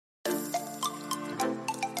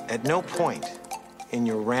At no point in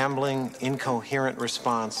your rambling, incoherent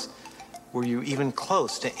response were you even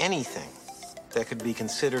close to anything that could be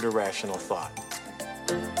considered a rational thought.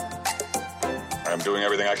 I'm doing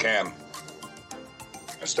everything I can.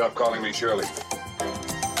 And stop calling me Shirley.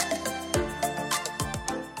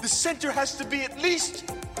 The center has to be at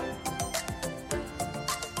least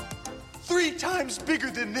 3 times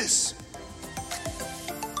bigger than this.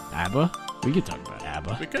 ABBA? We could talk about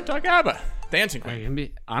ABBA. We could talk ABBA. Dancing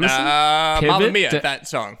Queen. Honestly, Mamma Mia, that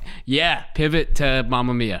song. Yeah, pivot to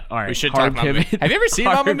Mamma Mia. All right, we should talk Mamma Mia. Have you ever seen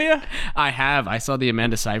Mamma Mia? I have. I saw the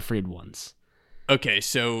Amanda Seyfried ones. Okay,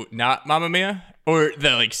 so not Mamma Mia? Or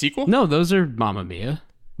the sequel? No, those are Mamma Mia.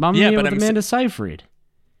 Mamma Mia with Amanda Seyfried.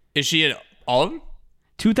 Is she in all of them?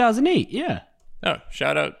 2008, yeah. Oh,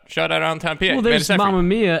 shout out on Tom PA. Well, there's Mamma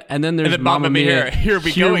Mia, and then there's Mamma Mia. Here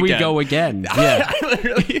we go again. Yeah.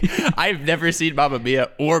 I've never seen Mamma Mia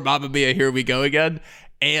or Mamma Mia, Here We Go Again,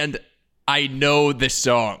 and I know the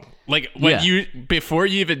song. Before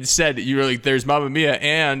you even said it, you were like, there's Mamma Mia,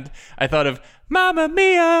 and I thought of Mamma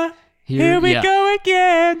Mia, Here we go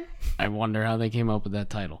again. I wonder how they came up with that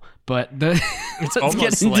title. But it's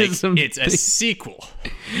almost like it's a sequel.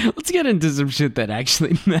 Let's get into some shit that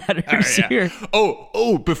actually matters here.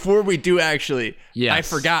 Oh, before we do actually, I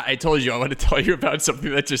forgot. I told you I want to tell you about something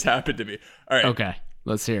that just happened to me. All right. Okay,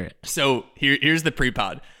 let's hear it. So here's the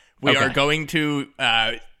pre-pod. We are going to,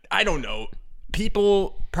 I don't know,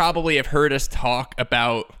 people probably have heard us talk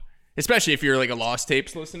about, especially if you're like a Lost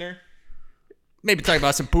Tapes listener, maybe talk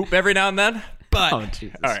about some poop every now and then. But, all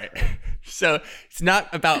right. So it's not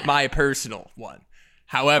about my personal one.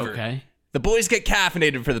 However, the boys get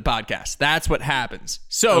caffeinated for the podcast. That's what happens.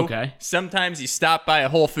 So sometimes you stop by a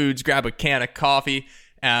Whole Foods, grab a can of coffee,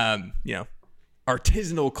 artisanal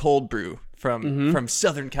cold brew from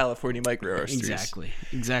Southern California micro roasteries.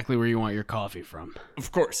 Exactly where you want your coffee from.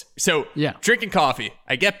 Of course. So drinking coffee.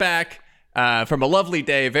 I get back from a lovely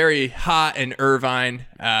day, very hot in Irvine.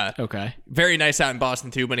 Very nice out in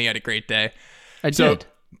Boston too. Benny had a great day. I did.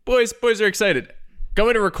 Boys are excited.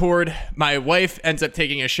 Going to record. My wife ends up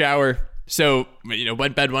taking a shower. So,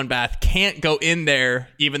 one bed, one bath. Can't go in there,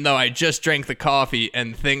 even though I just drank the coffee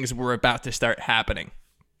and things were about to start happening.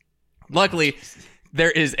 Luckily, there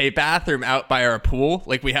is a bathroom out by our pool.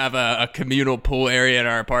 Like, we have a communal pool area in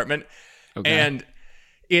our apartment. And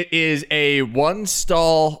it is a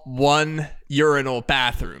 1-stall, 1-urinal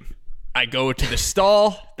bathroom. I go to the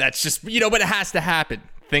stall. That's just, but it has to happen.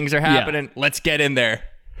 Things are happening. Yeah. Let's get in there.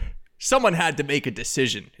 Someone had to make a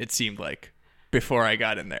decision, it seemed like, before I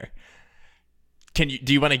got in there. Do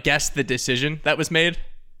you want to guess the decision that was made?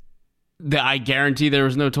 I guarantee there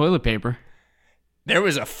was no toilet paper. There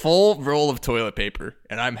was a full roll of toilet paper,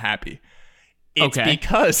 and I'm happy. It's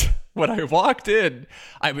because when I walked in,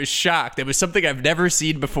 I was shocked. It was something I've never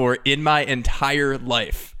seen before in my entire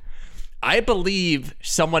life. I believe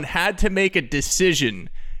someone had to make a decision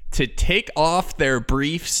to take off their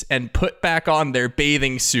briefs and put back on their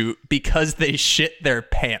bathing suit because they shit their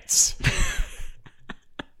pants.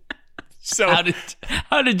 So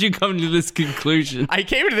how did you come to this conclusion? I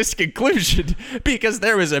came to this conclusion because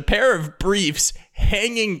there was a pair of briefs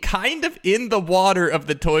hanging kind of in the water of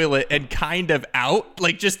the toilet and kind of out.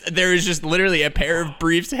 There is just literally a pair of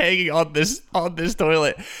briefs hanging on this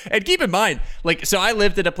toilet. And keep in mind, so I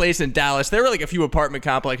lived at a place in Dallas. There were a few apartment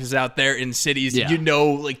complexes out there in cities. Yeah.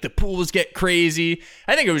 The pools get crazy.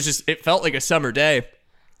 I think it felt like a summer day.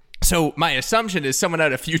 So my assumption is someone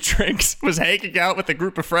had a few drinks, was hanging out with a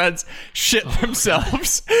group of friends, shit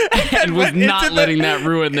themselves, and was not letting that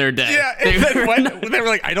ruin their day. Yeah, they were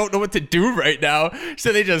like, I don't know what to do right now.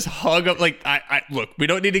 So they just hung up. Look, we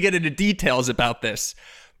don't need to get into details about this,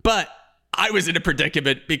 but I was in a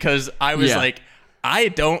predicament because I was I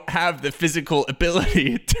don't have the physical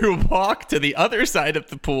ability to walk to the other side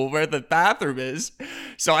of the pool where the bathroom is.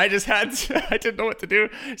 So I didn't know what to do.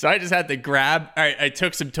 So I just had to I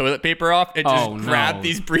took some toilet paper off and just grabbed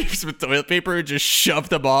these briefs with toilet paper and just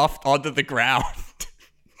shoved them off onto the ground.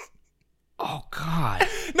 Oh, God.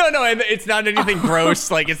 No, and it's not anything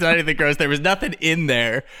gross. It's not anything gross. There was nothing in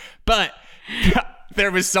there. But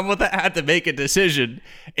there was someone that had to make a decision.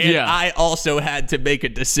 And I also had to make a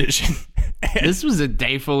decision. This was a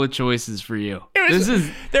day full of choices for you.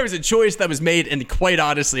 There was a choice that was made, and quite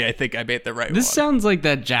honestly, I think I made the right one. This sounds like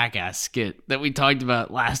that Jackass skit that we talked about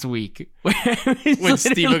last week. When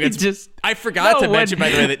Steve-O gets... I forgot to mention, by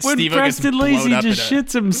the way, that Steve-O gets blown up. When Preston Lacy just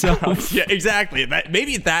shits himself. Yeah, exactly.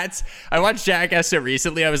 I watched Jackass so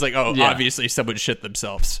recently, I was like, obviously someone shit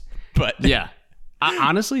themselves. But yeah.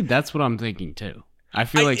 Honestly, that's what I'm thinking, too. I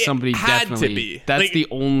feel like somebody definitely... That's the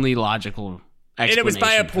only logical And it was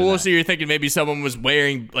by a pool, so you're thinking maybe someone was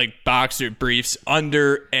wearing like boxer briefs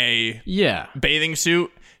under a bathing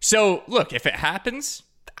suit. So look, if it happens,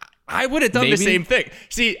 I would have done the same thing.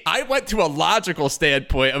 See, I went to a logical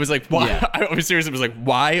standpoint. I was like, why? Yeah. I was serious. I was like,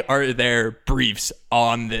 why are there briefs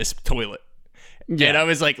on this toilet? Yeah. And I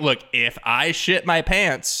was like, look, if I shit my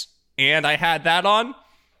pants and I had that on,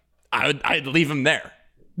 I'd leave them there.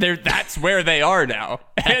 That's where they are now.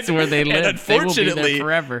 That's where they live. And unfortunately, they will be there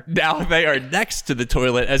forever. Now they are next to the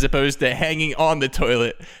toilet as opposed to hanging on the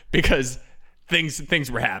toilet because things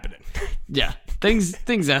were happening. Yeah, things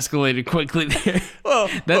escalated quickly there. Well,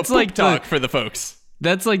 that's like talk for the folks.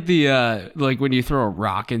 That's like the like when you throw a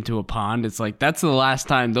rock into a pond. It's like that's the last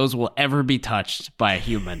time those will ever be touched by a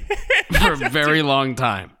human for a very long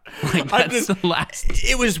time. Like that's the last.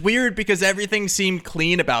 It was weird because everything seemed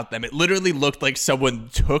clean about them. It literally looked like someone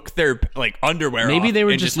took their like underwear. Maybe they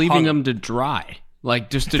were just leaving them to dry.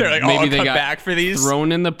 Like just to like, maybe they got back for these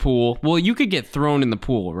thrown in the pool. Well, you could get thrown in the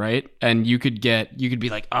pool, right? And you could be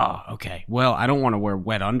like, oh, okay. Well, I don't want to wear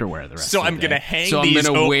wet underwear the rest of the day. So I'm gonna hang so these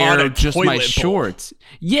I'm gonna wear just my bowl. shorts.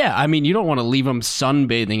 Yeah, I mean, you don't want to leave them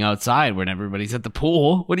sunbathing outside when everybody's at the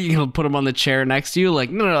pool. What are you gonna put them on the chair next to you?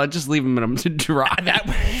 Like, no, just leave them to dry.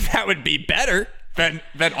 That would be better than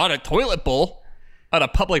on a toilet bowl at a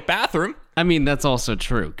public bathroom. I mean, that's also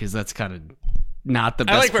true because that's kind of not the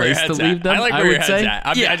best place to leave them. I like where your head's at.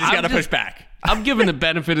 I just got to push back. I'm giving the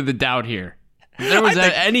benefit of the doubt here. If there was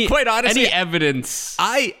quite honestly, any evidence.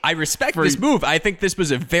 I respect this move. I think this was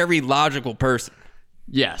a very logical person.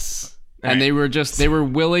 Yes. And they were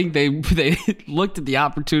willing. They looked at the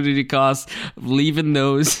opportunity cost of leaving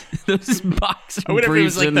those boxer I wonder if it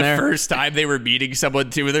was like the there. first time they were meeting someone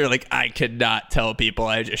too, where they're like, I could not tell people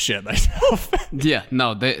I just shit myself. Yeah,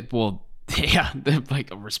 no, they're like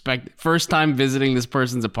a respect. First time visiting this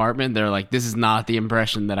person's apartment, they're like, this is not the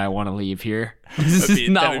impression that I want to leave here.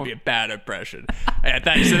 That would be a bad impression.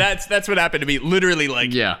 So that's what happened to me. Literally,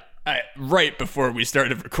 like, right before we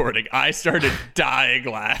started recording, I started dying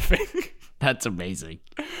laughing. That's amazing.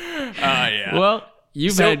 Yeah. Well,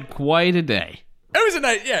 you've had quite a day. It was a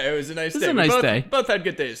nice day. It was a nice day. Both had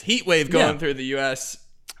good days. Heat wave going through the U.S.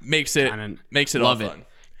 makes it all fun.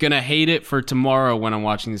 Gonna hate it for tomorrow when I'm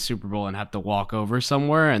watching the Super Bowl and have to walk over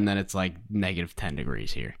somewhere and then it's like negative 10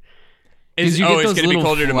 degrees here. It's gonna be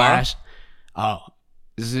colder tomorrow? Oh,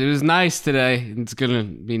 it was nice today. It's gonna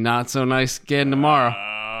be not so nice again tomorrow.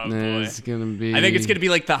 It's gonna be. I think it's gonna be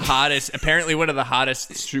like the hottest, apparently one of the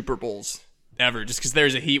hottest Super Bowls ever, just because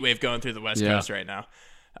there's a heat wave going through the West Coast right now.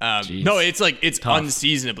 No, it's tough.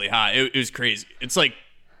 Unseasonably hot. It was crazy. It's like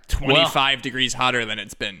 25 degrees hotter than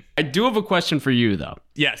it's been. I do have a question for you, though.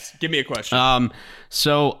 Yes, give me a question.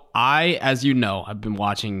 So I've been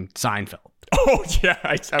watching Seinfeld. Oh, yeah.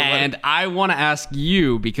 I want to ask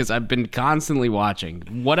you, because I've been constantly watching,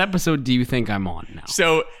 what episode do you think I'm on now?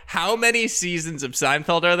 So how many seasons of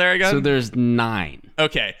Seinfeld are there again? So there's 9.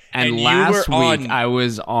 Okay. And last week I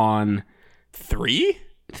was on 3?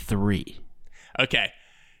 3. Okay.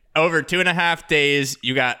 Over 2.5 days,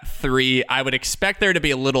 you got 3. I would expect there to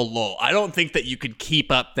be a little lull. I don't think that you could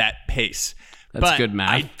keep up that pace. That's good math.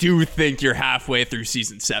 I do think you're halfway through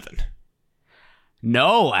season 7.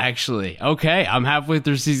 No, actually. Okay, I'm halfway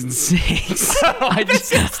through season 6. It's not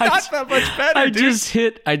that much better,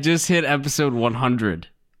 I just hit episode 100.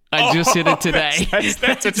 I just hit it today.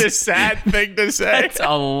 That's such a sad thing to say. That's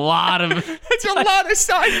a lot of. That's a lot of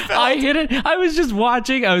Seinfeld. I hit it. I was just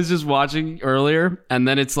watching earlier, and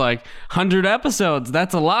then it's like 100 episodes.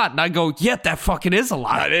 That's a lot. And I go, yeah, that fucking is a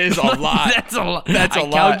lot. That is a lot. That's a lot. I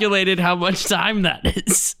calculated how much time that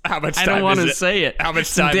is. How much time? I don't want to say it. How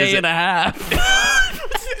much time? A day and a half.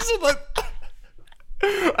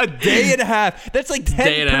 A day and a half. That's like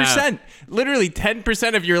 10%. Literally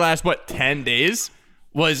 10% of your last 10 days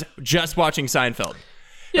was just watching Seinfeld.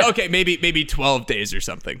 Yeah. Okay, maybe 12 days or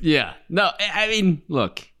something. Yeah. No, I mean,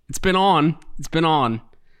 look, it's been on.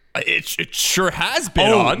 It sure has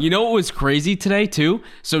been on. You know what was crazy today too?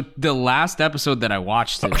 So the last episode that I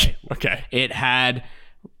watched today, okay.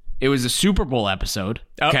 It was a Super Bowl episode.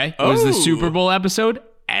 Okay. It was the Super Bowl episode.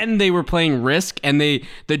 And they were playing Risk, and the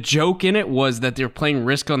joke in it was that they were playing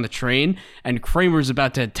Risk on the train, and Kramer's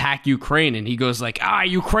about to attack Ukraine, and he goes like,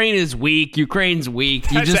 Ukraine is weak, Ukraine's weak,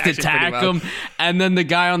 you just attack them. And then the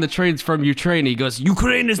guy on the train's from Ukraine, he goes,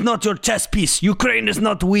 Ukraine is not your chess piece, Ukraine is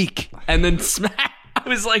not weak. And then smack. I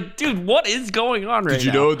was like, dude, what is going on right now? Did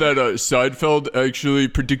you know that Seinfeld actually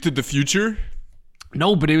predicted the future?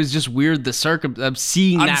 No, but it was just weird. I'm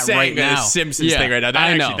seeing I'm that saying right the now. Simpsons Yeah, thing right now.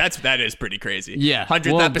 I know. That is pretty crazy. Yeah.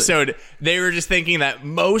 100th Well, episode. They were just thinking that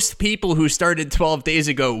most people who started 12 days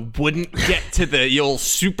ago wouldn't get to the old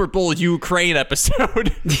Super Bowl Ukraine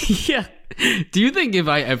episode. Yeah. Do you think if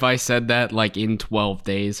I said that like in 12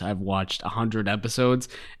 days I've watched 100 episodes,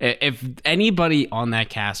 if anybody on that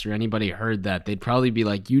cast or anybody heard that, they'd probably be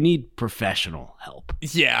like, you need professional help.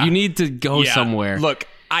 Yeah. You need to go somewhere. Look,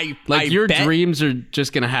 your bet- dreams are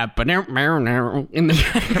just going to have in the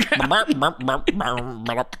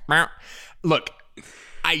Look,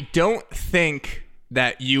 I don't think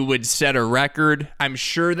that you would set a record. I'm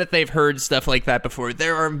sure that they've heard stuff like that before.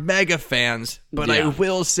 There are mega fans, but I Yeah.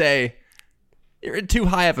 will say you're in too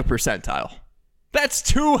high of a percentile. That's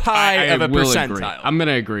too high of a will percentile. agree. I'm going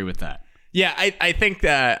to agree with that. Yeah, I think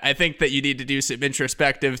that you need to do some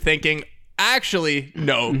introspective thinking. Actually,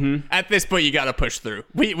 no. At this point, you got to push through.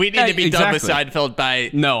 We need to be done with exactly. Seinfeld by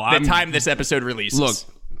the time this episode releases. Look,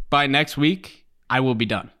 by next week, I will be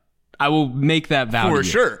done. I will make that vow For to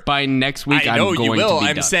you. sure. By next week, I know I'm going you will. to be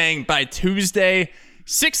I'm done. saying by Tuesday,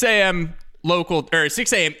 6 a.m. local or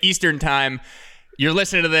 6 a.m. Eastern time. You're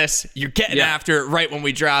listening to this. You're getting after it right when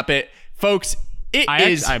we drop it, folks.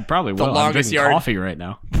 I probably will. The longest I'm drinking yard. coffee right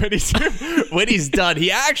now. When he's done,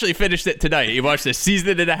 he actually finished it tonight. He watched a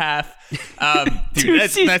season and a half. Two Dude,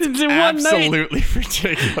 that's seasons in one night. absolutely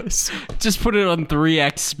ridiculous. Just put it on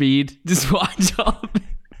 3x speed. Just watch all of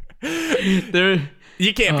it. There.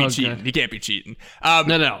 You can't be Oh, cheating. God. You can't be cheating.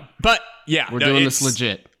 No. But yeah, We're doing this it's-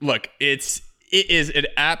 legit. Look, it is an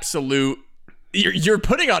absolute. You're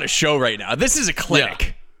putting on a show right now. This is a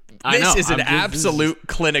clinic. I This know. is an This is- absolute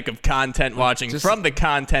clinic of content watching from the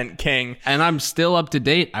Content King. And I'm still up to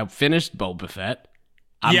date. I finished Boba Fett.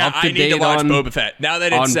 I'm Yeah, up to I need date to watch on Boba Fett now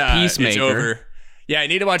that on it's Peacemaker. over. Yeah, I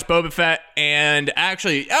need to watch Boba Fett. And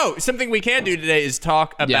actually, something we can do today is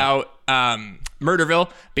talk about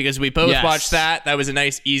Murderville, because we both Yes. watched that. That was a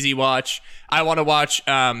nice, easy watch. I want to watch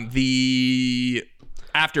the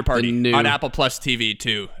After Party new- on Apple Plus TV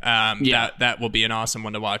too. That will be an awesome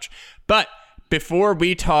one to watch. But before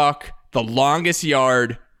we talk The Longest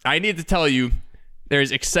Yard, I need to tell you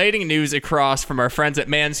there's exciting news across from our friends at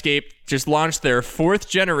Manscaped. Just launched their 4th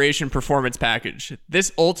generation performance package.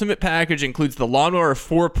 This ultimate package includes the Lawnmower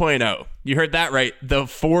 4.0. You heard that right, the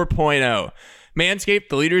 4.0. Manscaped,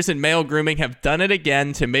 the leaders in male grooming, have done it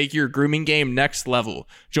again to make your grooming game next level.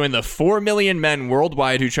 Join the 4 million men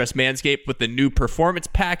worldwide who trust Manscaped with the new Performance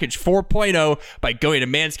Package 4.0 by going to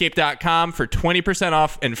manscaped.com for 20%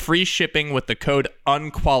 off and free shipping with the code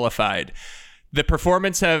UNQUALIFIED. The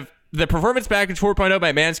Performance Package 4.0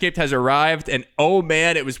 by Manscaped has arrived, and oh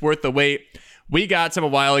man, it was worth the wait. We got some a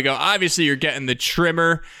while ago. Obviously, you're getting the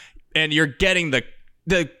trimmer, and you're getting the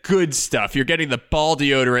good stuff. You're getting the ball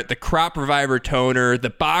deodorant, the crop reviver toner, the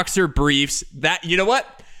boxer briefs. That, you know what?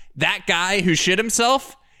 That guy who shit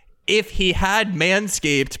himself, if he had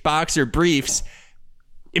Manscaped boxer briefs,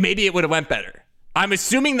 maybe it would have went better. I'm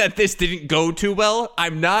assuming that this didn't go too well.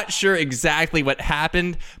 I'm not sure exactly what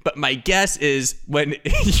happened, but my guess is when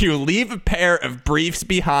you leave a pair of briefs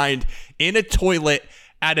behind in a toilet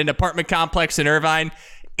at an apartment complex in Irvine,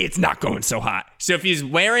 it's not going so hot. So if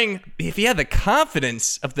he had the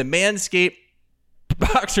confidence of the Manscaped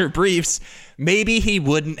boxer briefs, maybe he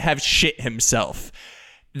wouldn't have shit himself.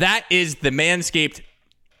 That is the Manscaped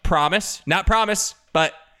promise. Not promise,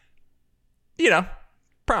 but,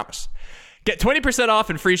 promise. Get 20% off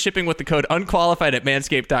and free shipping with the code UNQUALIFIED at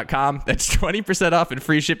manscaped.com. That's 20% off and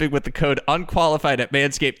free shipping with the code UNQUALIFIED at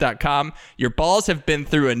manscaped.com. Your balls have been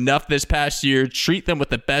through enough this past year. Treat them with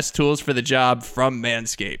the best tools for the job from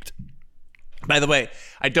Manscaped. By the way,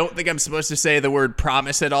 I don't think I'm supposed to say the word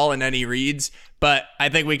promise at all in any reads, but I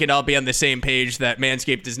think we can all be on the same page that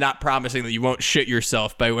Manscaped is not promising that you won't shit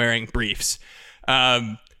yourself by wearing briefs.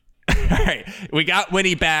 All right, we got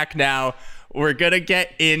Winnie back now. We're going to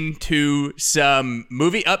get into some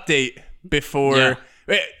movie update before...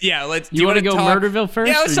 Yeah, let's... You want to go talk Murderville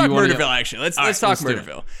first? Yeah, let's or talk you wanna Murderville, go- actually. Let's right, talk let's do it.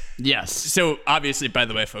 Murderville. Yes. So, obviously, by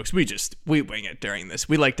the way, folks, we wing it during this.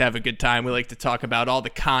 We like to have a good time. We like to talk about all the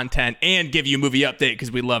content and give you a movie update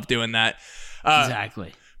because we love doing that.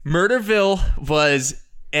 Exactly. Murderville was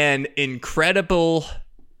an incredible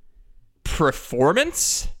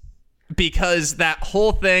performance because that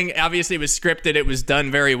whole thing obviously was scripted. It was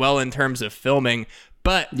done very well in terms of filming,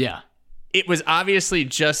 but Yeah. it was obviously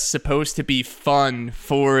just supposed to be fun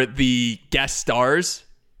for the guest stars.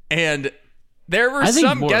 And there were I think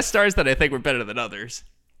some more- guest stars that I think were better than others.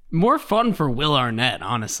 More fun for Will Arnett,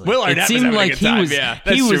 honestly. Will Arnett it was seemed having a like good he time, was yeah.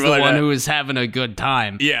 That's he was true, the Will one Arnett. who was having a good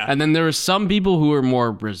time. Yeah. And then there were some people who were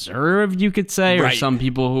more reserved, you could say, or Right. some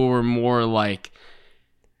people who were more like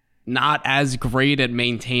not as great at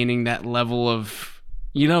maintaining that level of,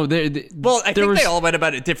 Well, I think they all went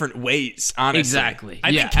about it different ways, honestly. Exactly.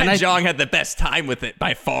 I think Ken Jeong had the best time with it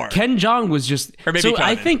by far. Ken Jeong was just... Or maybe so Conan.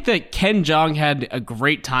 I think that Ken Jeong had a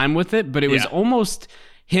great time with it, but it was almost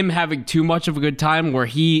him having too much of a good time where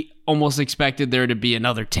he almost expected there to be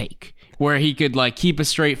another take, where he could like keep a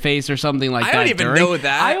straight face or something like that. I don't even know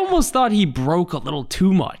that. I almost thought he broke a little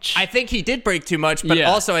too much. I think he did break too much, but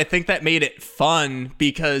also I think that made it fun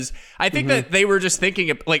because I think that they were just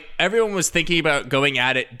thinking of, like, everyone was thinking about going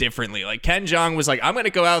at it differently. Like Ken Jeong was like, I'm going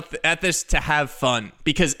to go out at this to have fun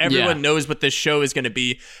because everyone knows what this show is going to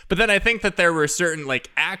be. But then I think that there were certain like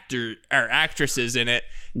actor or actresses in it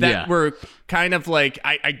that were kind of like,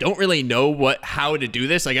 I don't really know how to do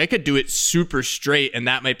this. Like I could do it super straight and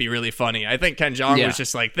that might be really funny. I think Ken Jeong was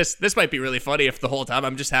just like, this might be really funny if the whole time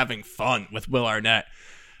I'm just having fun with Will Arnett.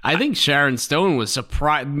 I think Sharon Stone was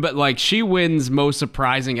surprised, but like she wins most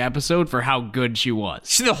surprising episode for how good she was.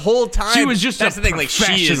 She the whole time she was just that's the thing. Like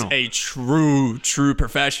she is professional. a true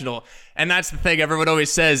professional, and that's the thing. Everyone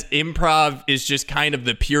always says improv is just kind of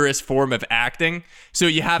the purest form of acting. So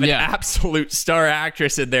you have an absolute star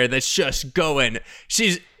actress in there that's just going.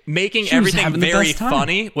 She's making everything very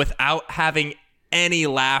funny without having any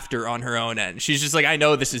laughter on her own end. She's just like, I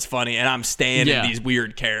know this is funny, and I'm staying in these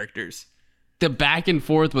weird characters. The back and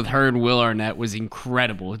forth with her and Will Arnett was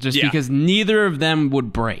incredible, just because neither of them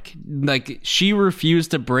would break. Like she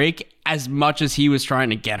refused to break as much as he was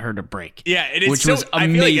trying to get her to break. Yeah, it is. Which was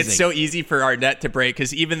amazing. I feel like it's so easy for Arnett to break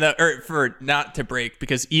because even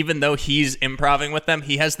though he's improving with them,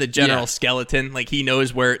 he has the general skeleton. Like he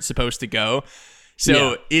knows where it's supposed to go.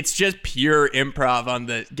 So it's just pure improv on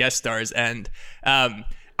the guest stars end.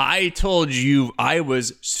 I told you I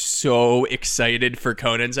was so excited for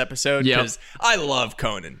Conan's episode because I love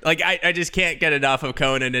Conan. Like I just can't get enough of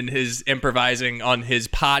Conan and his improvising on his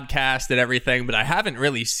podcast and everything, but I haven't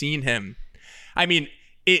really seen him. I mean,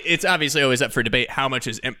 it's obviously always up for debate how much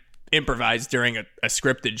is improvised during a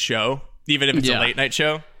scripted show, even if it's a late night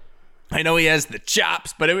show. I know he has the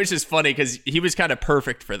chops, but it was just funny because he was kind of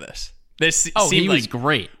perfect for this. This seemed he was like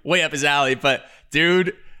great. Way up his alley, but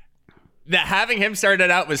dude... That having him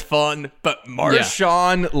started out was fun, but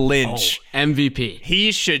Marshawn Lynch, MVP.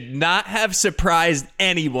 He should not have surprised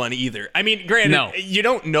anyone either. I mean, granted, you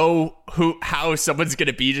don't know how someone's going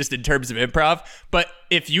to be just in terms of improv, but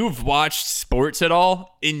if you've watched sports at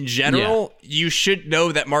all, in general, you should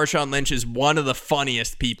know that Marshawn Lynch is one of the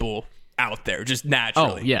funniest people out there, just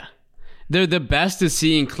naturally. Oh, yeah. They're the best at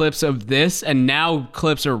seeing clips of this, and now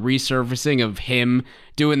clips are resurfacing of him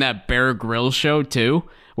doing that Bear Grylls show, too.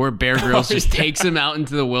 Where Bear Grylls just takes him out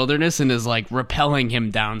into the wilderness and is like rappelling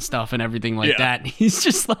him down stuff and everything like that. He's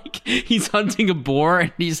just like, he's hunting a boar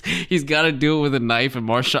and he's got to do it with a knife. And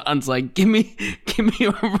Marshawn's like, give me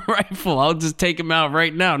a rifle. I'll just take him out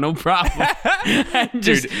right now. No problem. And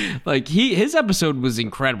just like his episode was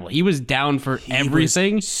incredible. He was down for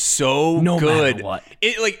everything. So no good. Matter what.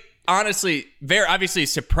 It like, honestly, very obviously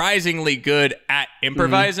surprisingly good at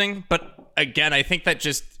improvising. But again, I think that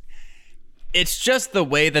it's just the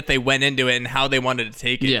way that they went into it and how they wanted to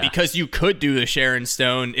take it. Because you could do a Sharon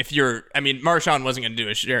Stone Marshawn wasn't going to do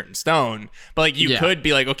a Sharon Stone, but like you could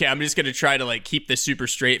be like, okay, I'm just going to try to like keep the super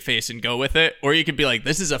straight face and go with it. Or you could be like,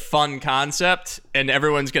 this is a fun concept and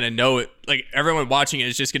everyone's going to know it. Like everyone watching it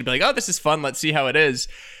is just going to be like, oh, this is fun. Let's see how it is.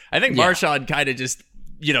 I think Marshawn kind of just,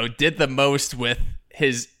 did the most with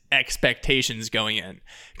his expectations going in.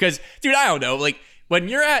 Because, dude, I don't know, like, when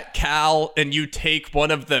you're at Cal and you take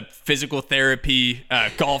one of the physical therapy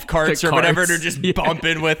golf carts or whatever, they're just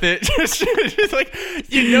bumping with it. just like,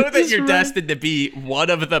 you know that you're destined to be one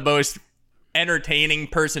of the most entertaining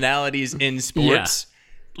personalities in sports.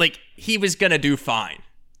 Like, he was going to do fine.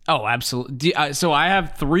 Oh, absolutely. So I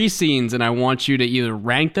have 3 scenes and I want you to either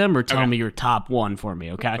rank them or tell me your top one for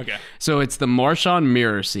me, okay? Okay. So it's the Marshawn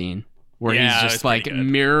mirror scene where he's just like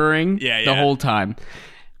mirroring the whole time.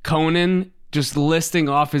 Conan just listing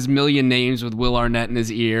off his million names with Will Arnett in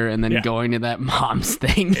his ear and then going to that mom's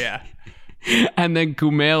thing. Yeah. And then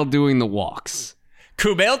Kumail doing the walks.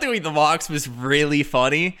 Kumail doing the walks was really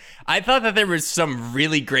funny. I thought that there was some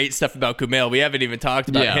really great stuff about Kumail. We haven't even talked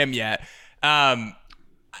about him yet.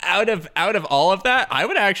 Out of all of that, I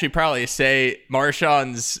would actually probably say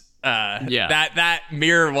Marshawn's that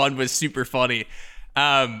mirror one was super funny.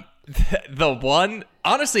 The one,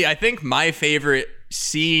 honestly, I think my favorite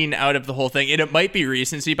scene out of the whole thing, and it might be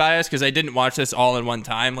recency bias because I didn't watch this all in one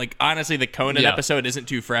time. Like, honestly, the Conan episode isn't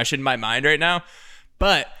too fresh in my mind right now.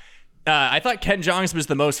 But I thought Ken Jeong's was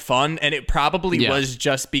the most fun, and it probably was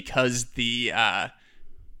just because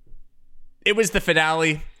it was the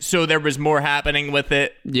finale, so there was more happening with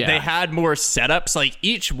it. Yeah. They had more setups. Like,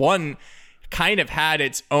 each one kind of had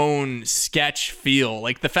its own sketch feel.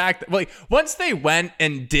 Like, the fact that, like, once they went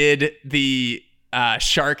and did the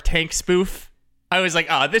Shark Tank spoof, I was like,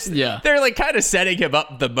 oh, this, they're like kind of setting him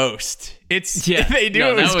up the most. They knew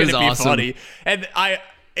it was going to be funny. And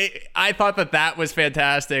I thought that was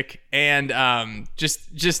fantastic. And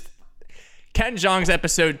just Ken Jeong's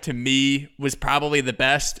episode to me was probably the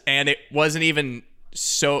best. And it wasn't even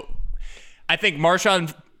so, I think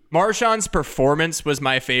Marshawn's performance was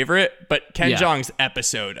my favorite, but Ken Jeong's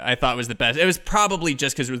episode I thought was the best. It was probably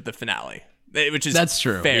just because it was the finale, which is that's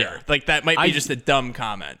true. Fair. Yeah. Like, that might be just a dumb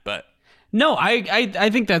comment, but no, I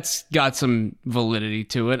think that's got some validity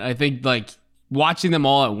to it. I think, like, watching them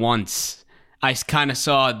all at once, I kind of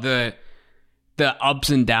saw the ups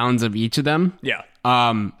and downs of each of them. Yeah.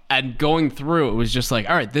 And going through, it was just like,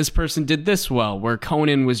 all right, this person did this well, where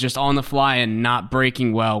Conan was just on the fly and not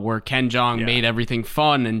breaking well, where Ken Jeong made everything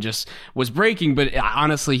fun and just was breaking, but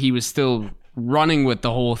honestly, he was still running with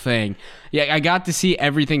the whole thing. Yeah, I got to see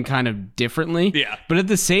everything kind of differently. Yeah. But at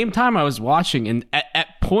the same time, I was watching, and at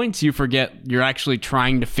points you forget you're actually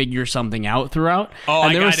trying to figure something out throughout. Oh,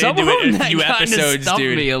 and there I got into it in a few episodes, stumped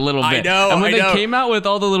dude. me a little bit. I know. And when they came out with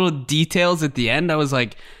all the little details at the end, I was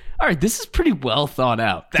like, all right, this is pretty well thought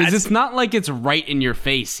out. Because it's not like it's right in your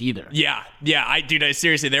face either. Yeah.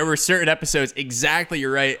 Seriously, there were certain episodes, exactly,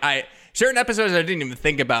 you're right. Certain episodes, I didn't even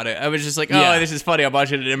think about it. I was just like, this is funny. I'm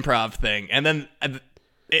watching an improv thing. And then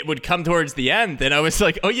it would come towards the end, and I was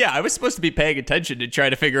like, oh, yeah, I was supposed to be paying attention to try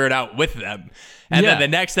to figure it out with them. And then the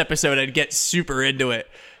next episode, I'd get super into it.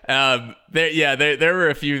 There were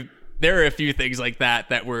a few things like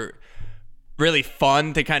that were really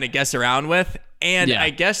fun to kind of guess around with. And I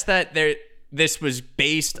guess that this was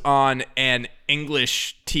based on an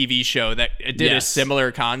English TV show that did a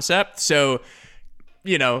similar concept. So,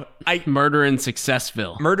 you know, Murder in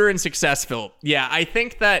Successville. Yeah, I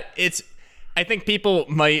think people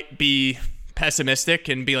might be pessimistic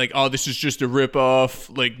and be like, oh, this is just a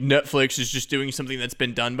ripoff. Like, Netflix is just doing something that's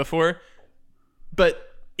been done before. But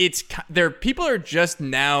people are just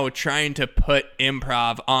now trying to put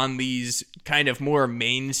improv on these kind of more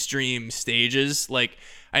mainstream stages. Like,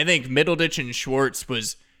 I think Middleditch and Schwartz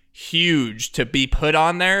was huge to be put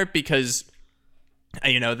on there because,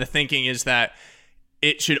 you know, the thinking is that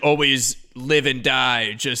it should always live and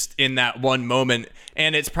die just in that one moment.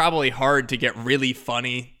 And it's probably hard to get really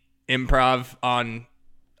funny improv on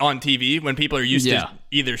TV when people are used to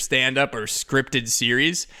either stand-up or scripted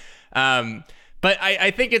series. But I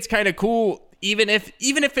think it's kind of cool, even if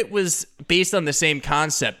it was based on the same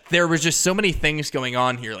concept, there was just so many things going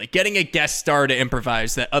on here, like getting a guest star to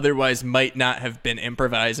improvise that otherwise might not have been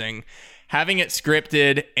improvising, having it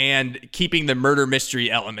scripted, and keeping the murder mystery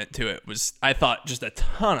element to it was, I thought, just a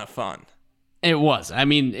ton of fun. It was. I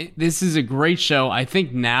mean, this is a great show. I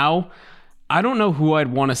think now, I don't know who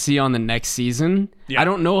I'd want to see on the next season. Yeah. I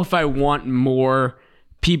don't know if I want more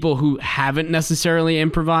people who haven't necessarily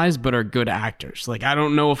improvised but are good actors. Like, I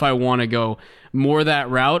don't know if I want to go more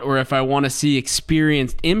that route or if I want to see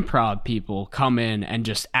experienced improv people come in and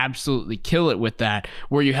just absolutely kill it with that,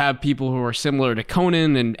 where you have people who are similar to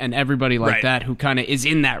Conan and everybody like that who kind of is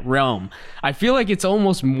in that realm. I feel like it's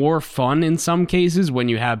almost more fun in some cases when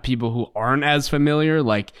you have people who aren't as familiar.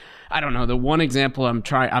 Like, I don't know, the one example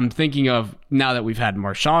I'm thinking of now that we've had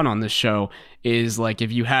Marshawn on this show is, like,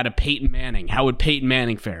 if you had a Peyton Manning, how would Peyton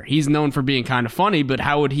Manning fare? He's known for being kind of funny, but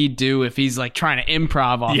how would he do if he's, like, trying to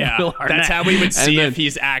improv off Will Arnett? That's how we would see if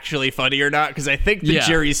he's actually funny or not, because I think the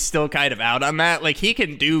jury's still kind of out on that. Like, he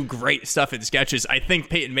can do great stuff in sketches. I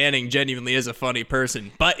think Peyton Manning genuinely is a funny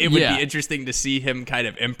person, but it would be interesting to see him kind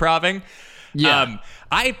of improving. Yeah.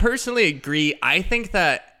 I personally agree. I think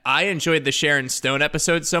that I enjoyed the Sharon Stone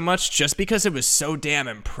episode so much just because it was so damn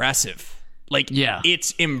impressive. Like,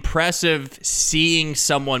 it's impressive seeing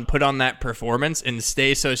someone put on that performance and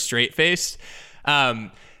stay so straight-faced.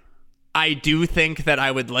 I do think that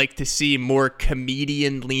I would like to see more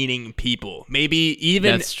comedian-leaning people. Maybe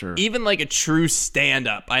even like a true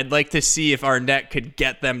stand-up. I'd like to see if Arnett could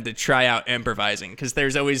get them to try out improvising, because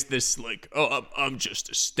there's always this, like, oh, I'm just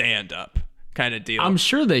a stand-up kind of deal. I'm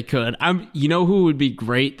sure they could. You know who would be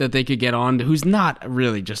great that they could get on, who's not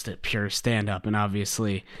really just a pure stand-up, and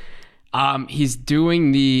obviously he's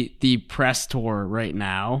doing the press tour right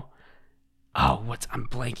now. Oh, I'm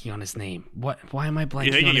blanking on his name. Why am I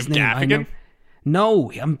blanking on his name? Gaffigan?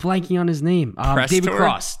 No, I'm blanking on his name. David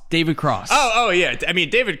Cross. David Cross. Oh, yeah. I mean,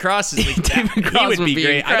 David Cross is David Cross he would be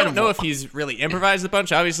great. incredible. I don't know if he's really improvised a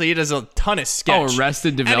bunch. Obviously, he does a ton of sketch. Oh,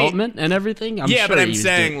 Arrested Development and everything? Yeah, sure but I'm he was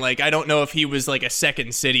saying, doing- like, I don't know if he was like a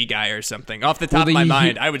Second City guy or something. Off the top of my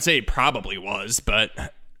mind, I would say he probably was, but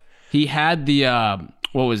he had the,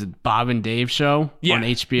 what was it, Bob and Dave show on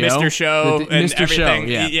HBO? Mr. Show and Mr. everything.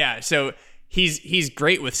 Show, yeah. Yeah, so he's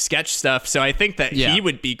great with sketch stuff, so I think that Yeah. he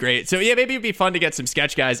would be great. So yeah, maybe it'd be fun to get some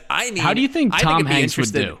sketch guys. How do you think Tom Hanks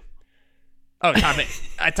would do? Oh, Tom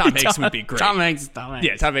Hanks would be great. Tom Hanks.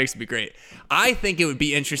 Yeah, Tom Hanks would be great. I think it would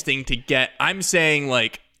be interesting to get, I'm saying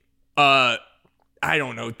like, I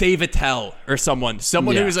don't know, Dave Attell or someone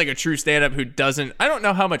Yeah. who's like a true stand-up who doesn't, I don't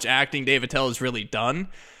know how much acting Dave Attell has really done,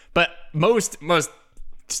 but most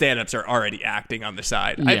stand-ups are already acting on the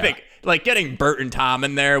side. I Yeah. think like getting Bert and Tom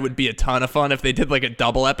in there would be a ton of fun if they did like a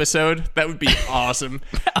double episode. That would be awesome.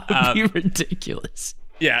 That would be ridiculous.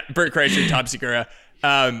 Yeah, Bert Kreischer, Tom Segura.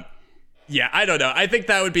 Yeah, I don't know. I think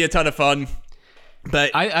that would be a ton of fun.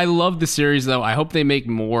 But I love the series, though. I hope they make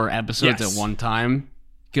more episodes Yes. at one time,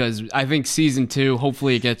 because I think season 2,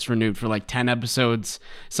 hopefully it gets renewed for like 10 episodes,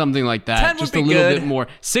 something like that. 10 would Just be a little good. bit more.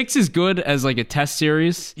 6 is good as like a test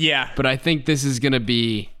series. yeah, But I think this is going to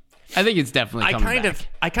be, I think it's definitely coming back.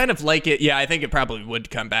 I kind of like it. Yeah, I think it probably would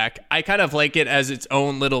come back. I kind of like it as its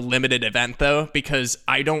own little limited event though, because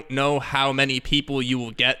I don't know how many people you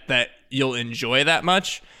will get that you'll enjoy that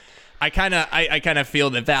much. I kind of feel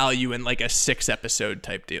the value in like a 6-episode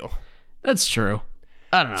type deal. That's true.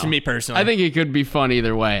 I don't know. To me personally. I think it could be fun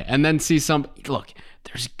either way. And then see some, look,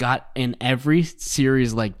 there's got, in every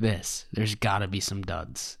series like this, there's got to be some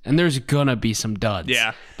duds. And there's gonna be some duds.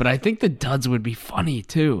 Yeah. But I think the duds would be funny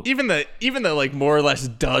too. Even the like more or less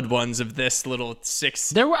dud ones of this little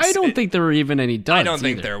 6. I don't think there were even any duds. I don't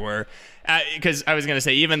think either. there were. Because I was going to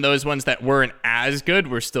say, even those ones that weren't as good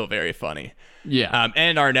were still very funny. Yeah.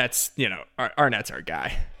 And Arnett's, Arnett's our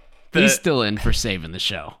guy. He's still in for saving the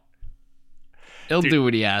show. He'll do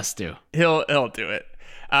what he has to. He'll do it.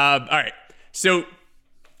 All right. So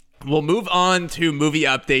we'll move on to movie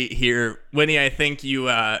update here. Winnie, I think you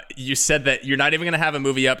said that you're not even going to have a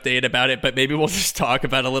movie update about it, but maybe we'll just talk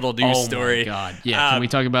about a little news story. Oh my God. Yeah. Can we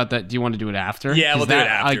talk about that? Do you want to do it after? Yeah, 'Cause we'll do it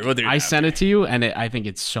after. We'll do it I after. sent it to you, and I think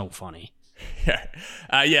it's so funny.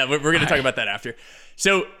 Yeah, we're going to talk about that after.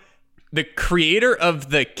 So the creator of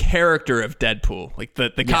the character of Deadpool, like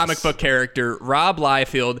the comic book character, Rob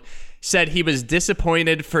Liefeld, said he was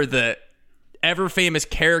disappointed for the ever famous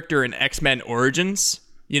character in X-Men Origins.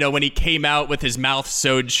 When he came out with his mouth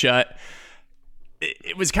sewed shut.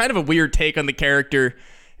 It was kind of a weird take on the character.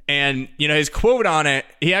 And, his quote on it,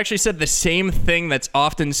 he actually said the same thing that's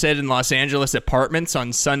often said in Los Angeles apartments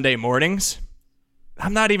on Sunday mornings.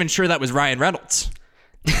 I'm not even sure that was Ryan Reynolds.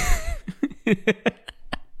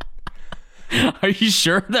 Are you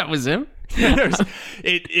sure that was him?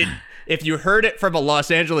 If you heard it from a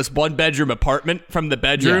Los Angeles 1-bedroom apartment from the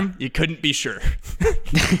bedroom, you couldn't be sure.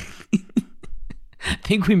 I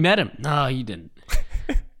think we met him. No, you didn't.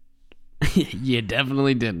 You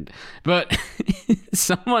definitely didn't. But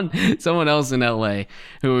someone else in LA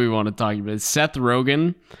who we want to talk about, Seth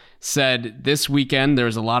Rogen, said this weekend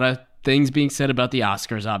there's a lot of things being said about the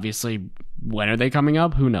Oscars. Obviously, when are they coming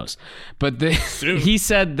up? Who knows? But he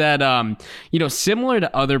said that, similar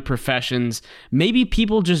to other professions, maybe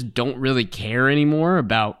people just don't really care anymore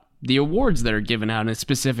about the awards that are given out in a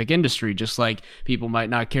specific industry, just like people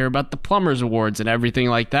might not care about the Plumbers Awards and everything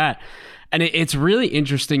like that. And it's really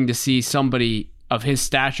interesting to see somebody of his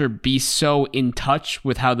stature be so in touch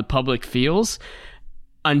with how the public feels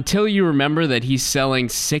until you remember that he's selling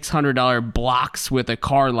 $600 blocks with a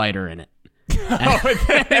car lighter in it.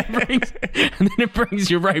 And then it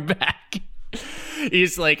brings you right back.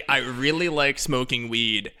 He's like, I really like smoking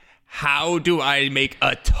weed. How do I make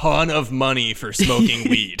a ton of money for smoking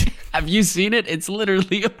weed? Have you seen it? It's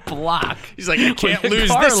literally a block. He's like, I can't with a lose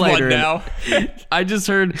car this lighter one in now. it. I just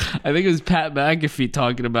heard, I think it was Pat McAfee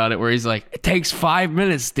talking about it, where he's like, it takes 5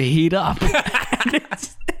 minutes to heat up.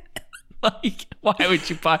 It's like, why would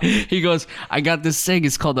you buy? He goes, I got this thing.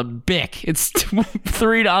 It's called a Bic. It's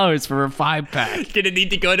 $3 for a 5-pack. Gonna need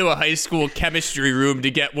to go to a high school chemistry room to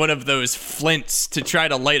get one of those flints to try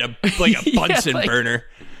to light a Bunsen burner.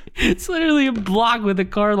 It's literally a block with a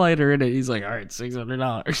car lighter in it. He's like, all right,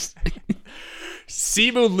 $600.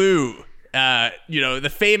 Simu Liu, the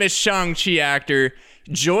famous Shang-Chi actor,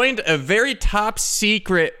 joined a very top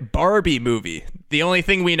secret Barbie movie. The only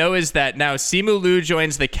thing we know is that now Simu Liu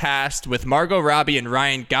joins the cast with Margot Robbie and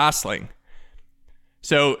Ryan Gosling.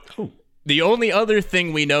 So the only other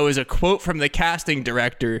thing we know is a quote from the casting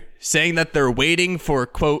director saying that they're waiting for,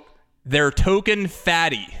 quote, their token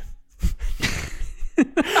fatty.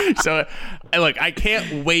 So, look, I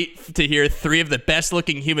can't wait to hear 3 of the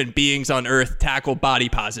best-looking human beings on Earth tackle body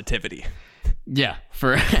positivity. Yeah,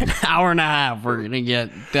 for an hour and a half, we're going to get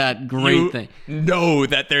that great thing. Know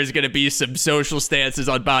that there's going to be some social stances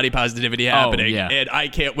on body positivity happening, yeah. and I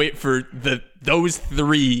can't wait for those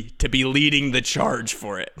 3 to be leading the charge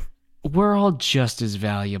for it. We're all just as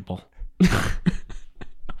valuable.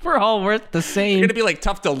 We're all worth the same. It's going to be, like,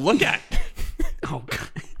 tough to look at. Oh, God.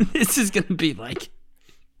 This is going to be like...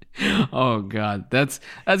 Oh God, that's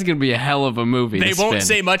gonna be a hell of a movie. They won't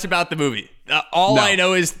say much about the movie. All I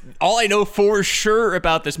know for sure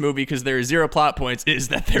about this movie, because there are 0 plot points, is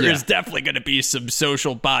that there is definitely going to be some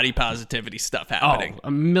social body positivity stuff happening.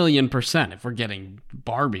 1,000,000%. If we're getting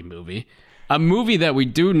Barbie movie. A movie that we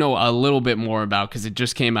do know a little bit more about, because it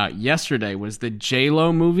just came out yesterday, was the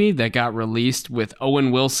J-Lo movie that got released with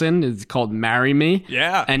Owen Wilson. It's called Marry Me.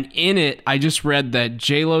 Yeah. And in it, I just read that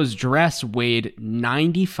J-Lo's dress weighed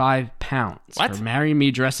 95 pounds. What? Her Marry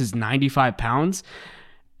Me dress is 95 pounds.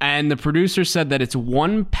 And the producer said that it's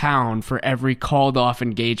 1 pound for every called off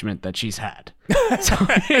engagement that she's had. So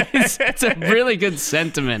it's a really good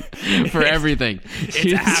sentiment for everything.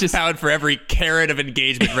 It's a half pound for every carat of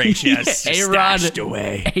engagement ring she has stashed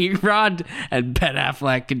away. A-Rod and Ben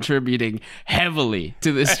Affleck contributing heavily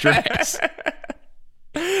to this dress.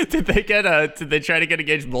 Did they try to get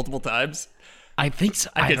engaged multiple times? I think so.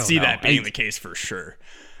 I could see that being the case for sure.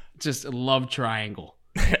 Just a love triangle.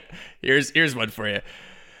 Here's one for you.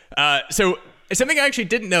 So something I actually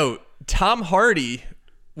didn't know, Tom Hardy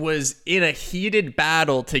was in a heated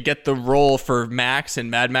battle to get the role for Max in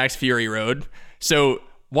Mad Max Fury Road. So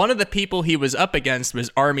one of the people he was up against was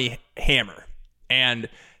Armie Hammer. And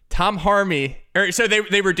Tom Hardy, so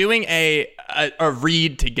they were doing a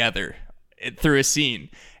read together through a scene.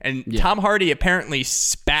 And Tom Hardy apparently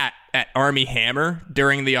spat at Armie Hammer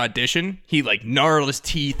during the audition. He like gnarled his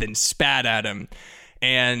teeth and spat at him.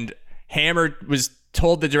 And Hammer was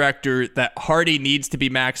told the director that Hardy needs to be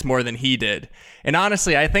Max more than he did. And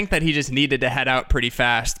honestly, I think that he just needed to head out pretty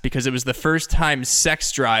fast, because it was the first time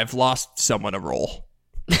Sex Drive lost someone a role.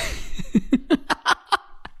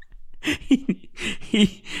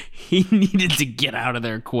 he needed to get out of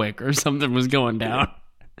there quick, or something was going down.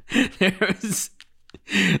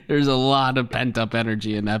 There's a lot of pent up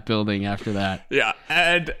energy in that building after that. Yeah.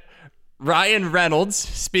 And Ryan Reynolds,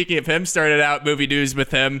 speaking of him, started out movie news with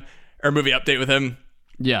him, or movie update with him.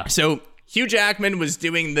 Yeah. So Hugh Jackman was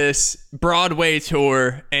doing this Broadway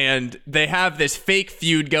tour, and they have this fake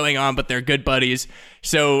feud going on, but they're good buddies.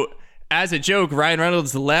 So as a joke, Ryan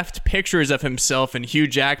Reynolds left pictures of himself in Hugh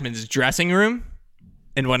Jackman's dressing room.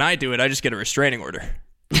 And when I do it, I just get a restraining order.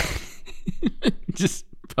 Just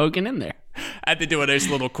poking in there. I had to do a nice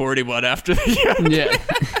little Cordy one after the Yeah.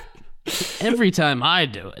 Every time I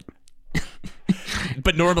do it.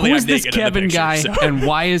 But normally Who I'm is this naked in the Kevin picture, guy, so. and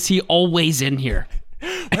why is he always in here?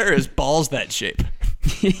 Why are his balls that shape?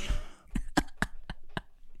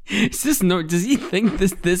 Is this does he think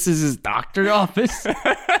this is his doctor's office?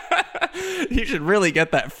 You should really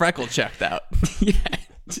get that freckle checked out. Yeah.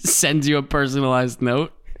 Just sends you a personalized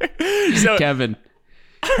note. So, Kevin.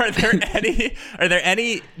 Are there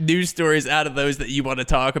any news stories out of those that you want to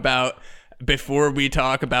talk about before we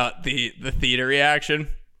talk about the theater reaction?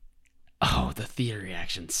 Oh, the theater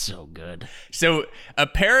reaction's so good. So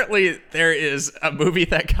apparently there is a movie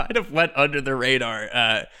that kind of went under the radar.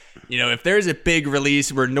 If there's a big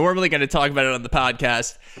release, we're normally going to talk about it on the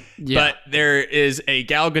podcast. Yeah. But there is a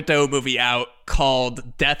Gal Gadot movie out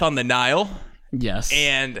called Death on the Nile. Yes.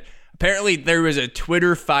 And apparently there was a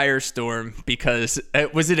Twitter firestorm because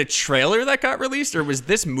was it a trailer that got released, or was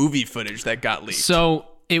this movie footage that got leaked? So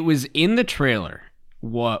it was in the trailer.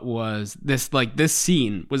 What was this? This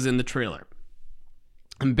scene was in the trailer.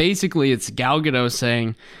 And basically it's Gal Gadot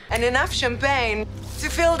saying, "And enough champagne to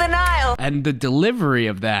fill the Nile." And the delivery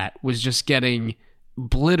of that was just getting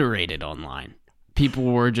obliterated online. People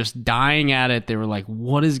were just dying at it. They were like,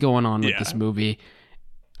 what is going on with this movie?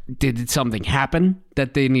 Did something happen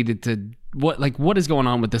that they needed to... What is going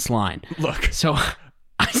on with this line? Look. So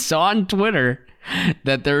I saw on Twitter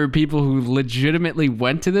that there were people who legitimately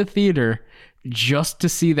went to the theater just to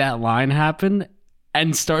see that line happen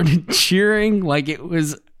and started cheering like it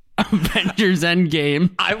was Avengers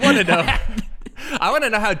Endgame. I want to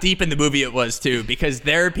know how deep in the movie it was too, because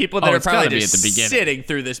there are people that are probably just sitting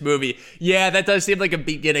through this movie. Yeah, that does seem like a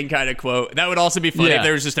beginning kind of quote. That would also be funny if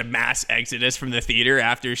there was just a mass exodus from the theater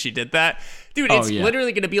after she did that. Dude, it's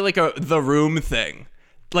literally going to be like a The Room thing.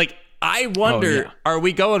 I wonder, are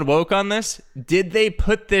we going woke on this? Did they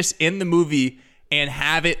put this in the movie and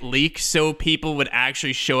have it leak so people would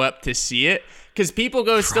actually show up to see it. Because people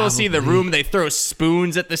go still see the room, they throw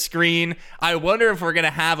spoons at the screen. I wonder if we're going to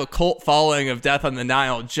have a cult following of Death on the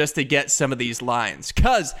Nile just to get some of these lines.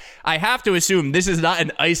 Because I have to assume this is not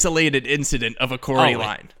an isolated incident of a Corey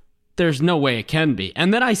line. There's no way it can be.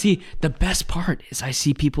 And then I see, the best part is I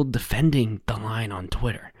see people defending the line on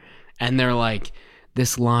Twitter. And they're like,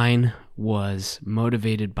 this line was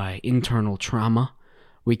motivated by internal trauma.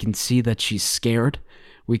 We can see that she's scared.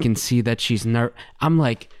 We can see that she's I'm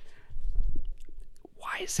like,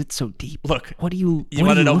 why is it so deep? Look, what are you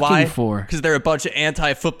want to know why? For? Because they're a bunch of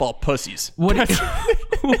anti-football pussies. What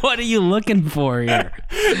are you looking for here?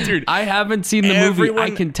 Dude, I haven't seen the movie.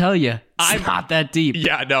 I can tell you, it's not that deep.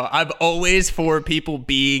 Yeah, no, I'm always for people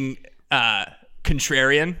being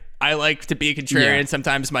contrarian. I like to be a contrarian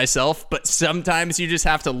sometimes myself, but sometimes you just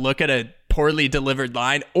have to look at a poorly delivered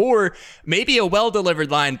line or maybe a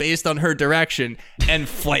well-delivered line based on her direction and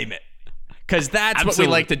flame it. Because that's what we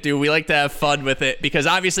like to do. We like to have fun with it because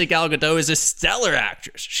obviously Gal Gadot is a stellar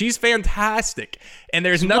actress. She's fantastic. And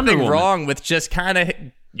there's nothing wrong with just kind of,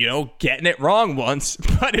 getting it wrong once.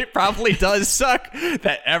 But it probably does suck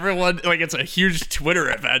that everyone, it's a huge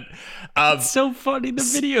Twitter event. It's so funny. The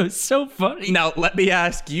video is so funny. Now, let me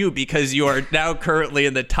ask you, because you are now currently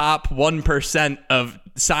in the top 1% of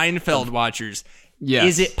Seinfeld watchers. Yes.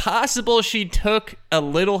 Is it possible she took a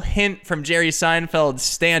little hint from Jerry Seinfeld's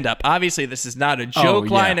stand-up? Obviously, this is not a joke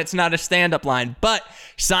line. It's not a stand-up line. But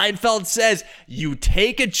Seinfeld says you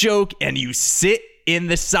take a joke and you sit in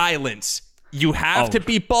the silence. You have to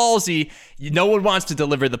be ballsy. No one wants to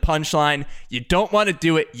deliver the punchline. You don't want to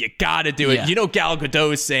do it. You got to do it. Gal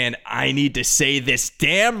Gadot is saying, I need to say this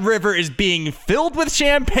damn river is being filled with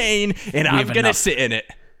champagne and I'm going to sit in it.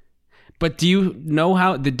 But do you know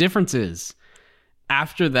how the difference is?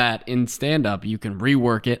 After that, in stand-up, you can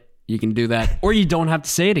rework it. You can do that. Or you don't have to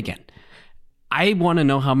say it again. I want to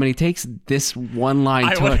know how many takes this one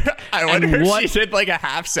line took. I wonder if she did a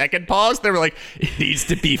half-second pause. They were like, it needs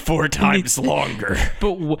to be 4 times longer.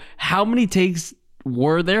 But how many takes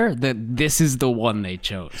were there that this is the one they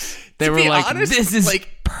chose? They were like, honest, this is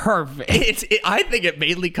perfect. I think it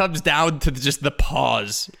mainly comes down to just the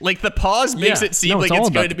pause. The pause makes it seem like it's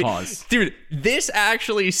going to be... Pause. Dude, this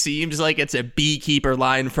actually seems like it's a beekeeper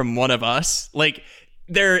line from One of Us.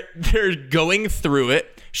 They're going through it.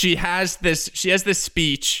 She has this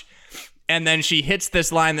speech, and then she hits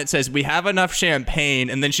this line that says, we have enough champagne,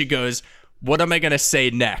 and then she goes, what am I going to say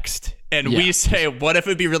next? And we say, what if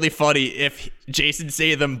it'd be really funny if Jason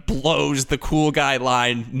Statham blows the cool guy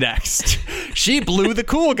line next? She blew the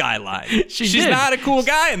cool guy line. She's not a cool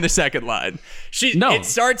guy in the second line. It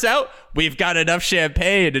starts out, we've got enough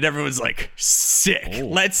champagne, and everyone's like, sick.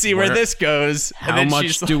 Let's see where this goes. How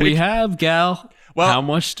much do we have, gal? Well, how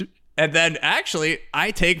much do... And then, actually,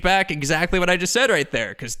 I take back exactly what I just said right there,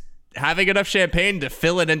 because having enough champagne to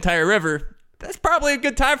fill an entire river, that's probably a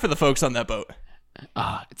good time for the folks on that boat.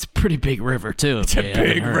 It's a pretty big river, too. It's a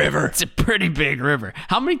big river. It's a pretty big river.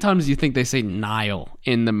 How many times do you think they say Nile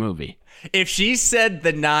in the movie? If she said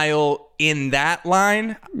the Nile in that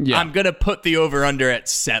line, I'm going to put the over-under at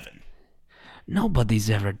 7. Nobody's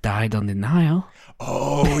ever died on the Nile.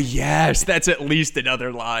 Oh, yes. That's at least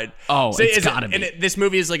another line. Oh, so it's gotta be. And this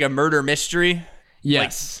movie is like a murder mystery?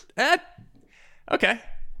 Yes. Okay.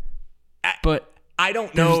 But I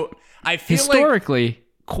don't know. I feel historically,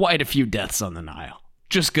 quite a few deaths on the Nile.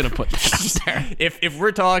 Just gonna put that out there. If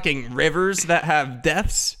we're talking rivers that have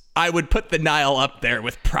deaths, I would put the Nile up there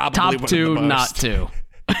with probably top one 2, of the most. Not 2.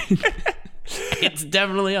 It's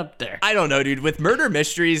definitely up there. I don't know, dude. With murder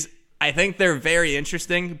mysteries, I think they're very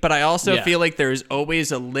interesting, but I also feel like there's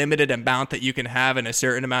always a limited amount that you can have in a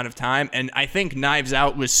certain amount of time. And I think Knives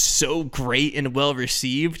Out was so great and well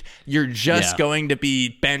received. You're just going to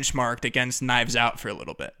be benchmarked against Knives Out for a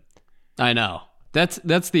little bit. I know. That's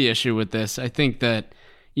the issue with this. I think that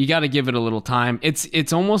you got to give it a little time.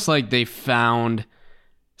 It's almost like they found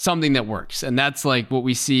something that works. And that's like what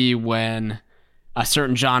we see when a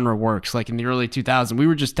certain genre works. Like in the early 2000s, we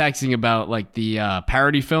were just texting about like the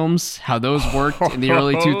parody films, how those worked in the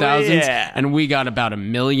early 2000s. And we got about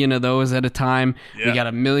 1 million of those at a time. We got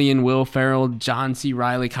 1 million Will Ferrell, John C.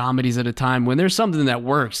 Reilly comedies at a time. When there's something that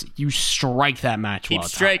works, you strike that match. Keep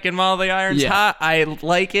striking while the iron's hot. I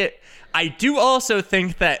like it. I do also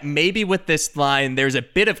think that maybe with this line, there's a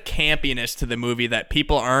bit of campiness to the movie that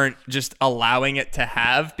people aren't just allowing it to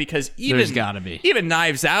have, because there's gotta be. Even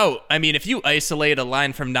Knives Out, I mean, if you isolate a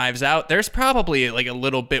line from Knives Out, there's probably like a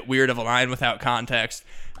little bit weird of a line without context.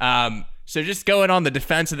 So just going on the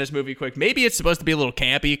defense of this movie quick, maybe it's supposed to be a little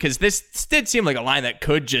campy, because this did seem like a line that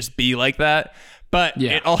could just be like that, but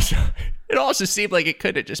it It also seemed like it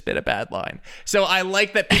could have just been a bad line. So I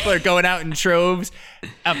like that people are going out in troves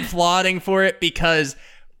applauding for it, because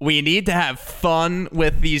we need to have fun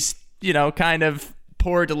with these, kind of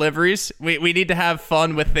poor deliveries. We need to have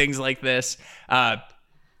fun with things like this.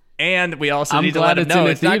 And we also need to let them know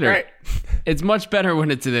it's not great. It's much better when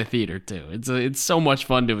it's in the theater too. It's so much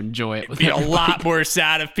fun to enjoy it. It'd be a lot more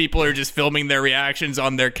sad if people are just filming their reactions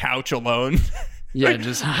on their couch alone. Yeah,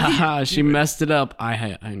 just she messed it up.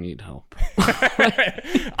 I need help.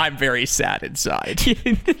 I'm very sad inside.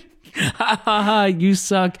 You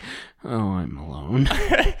suck. Oh, I'm alone.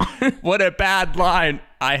 What a bad line.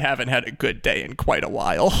 I haven't had a good day in quite a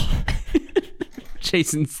while.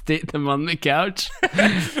 Jason Statham on the couch.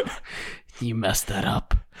 You messed that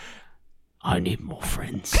up. I need more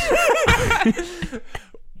friends.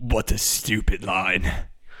 What a stupid line.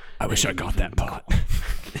 I wish I got that part.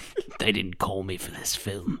 They didn't call me for this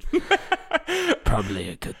film. Probably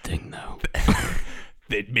a good thing, though.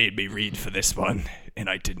 They made me read for this one, and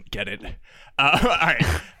I didn't get it. All right.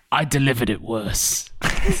 I delivered it worse.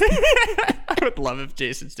 I would love if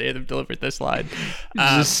Jason Statham delivered this line.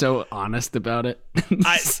 He's just so honest about it.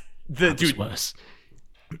 Dude, worse.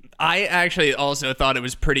 I actually also thought it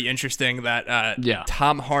was pretty interesting that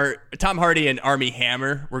Tom Hardy and Armie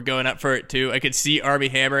Hammer were going up for it too. I could see Armie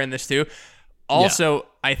Hammer in this too. Also,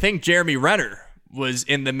 I think Jeremy Renner was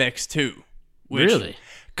in the mix too. Really?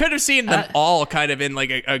 Could have seen them all kind of in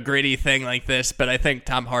like a gritty thing like this, but I think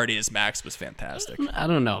Tom Hardy as Max was fantastic. I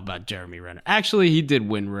don't know about Jeremy Renner. Actually, he did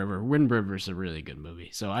Wind River. Wind River's a really good movie,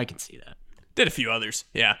 so I can see that. Did a few others,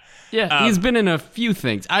 yeah. Yeah, he's been in a few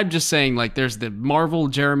things. I'm just saying, like, there's the Marvel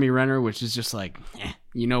Jeremy Renner, which is just like,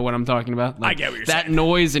 you know what I'm talking about? Like, I get what you're saying. That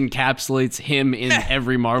noise encapsulates him in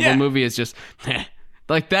every Marvel movie. It's just,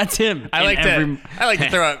 like, that's him. I like to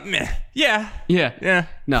throw out, meh. Yeah.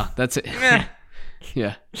 No, that's it.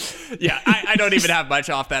 Yeah. Yeah, I don't even have much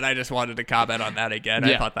off that. I just wanted to comment on that again.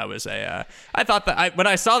 Yeah. I thought that was when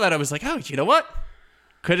I saw that, I was like, oh, you know what?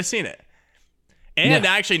 Could have seen it. And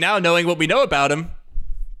actually now knowing what we know about him,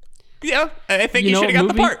 I think he should have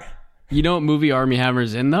got the part. You know what movie Armie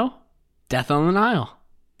Hammer's in, though? Death on the Nile.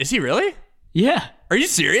 Is he really? Yeah. Are you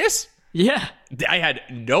serious? Yeah. I had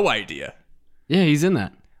no idea. Yeah, he's in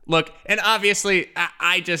that. Look, and obviously,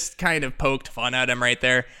 I just kind of poked fun at him right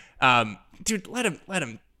there. Dude, let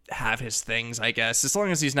him have his things, I guess, as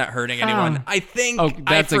long as he's not hurting anyone. I think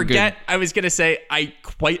I forget. I was going to say, I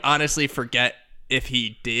quite honestly forget if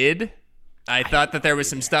he did. I thought that there was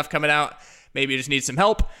some stuff coming out. Maybe you just need some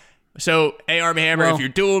help. So, hey, Armie Hammer, if you're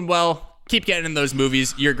doing well, keep getting in those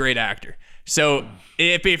movies. You're a great actor. So,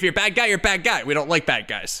 if you're a bad guy, you're a bad guy. We don't like bad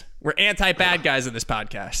guys. We're anti-bad guys in this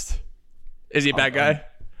podcast. Is he a bad guy?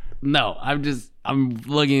 No, I'm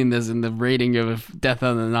looking at this in the rating of Death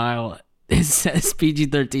on the Nile. It says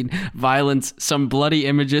PG-13, violence, some bloody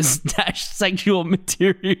images, -- sexual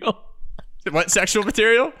material. What, sexual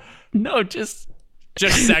material? No, just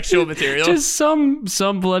sexual material? Just some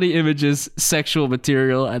bloody images, sexual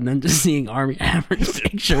material, and then just seeing Armie Hammer's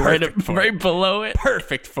picture right below it.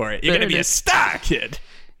 Perfect for it. You're going to be a star, kid.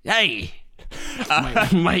 Hey.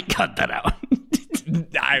 Might cut that out.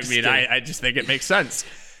 I mean, I just think it makes sense.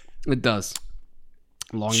 It does.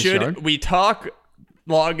 Longest Yard? Should we talk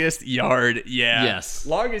Longest Yard? Yeah. Yes.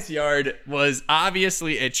 Longest Yard was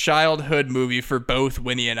obviously a childhood movie for both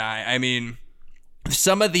Winnie and I. I mean,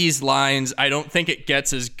 some of these lines, I don't think it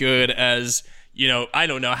gets as good as, I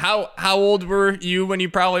don't know. How old were you when you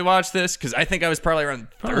probably watched this? Because I think I was probably around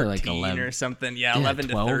 13 like 11. Or something. Yeah, 11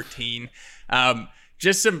 12. to 13.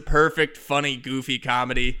 Just some perfect, funny, goofy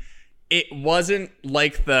comedy. It wasn't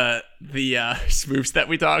like the spoofs that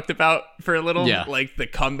we talked about for a little, like the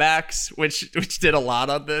comebacks, which did a lot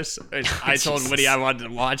on this. I told Woody I wanted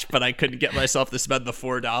to watch, but I couldn't get myself to spend the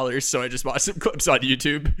 $4, so I just watched some clips on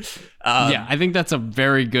YouTube. I think that's a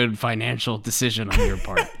very good financial decision on your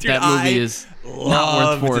part. Dude, that movie is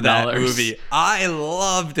not worth $4. That movie. I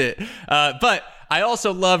loved it, but I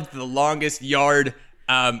also loved The Longest Yard.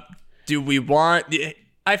 Do we want?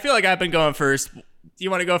 I feel like I've been going first. Do you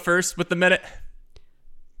want to go first with the minute?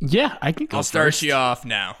 Yeah, I can go I'll start first. you off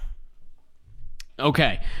now.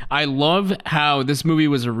 Okay. I love how this movie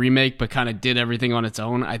was a remake but kind of did everything on its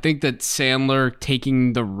own. I think that Sandler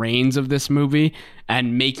taking the reins of this movie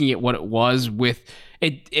and making it what it was with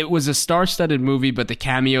it was a star-studded movie, but the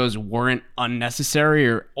cameos weren't unnecessary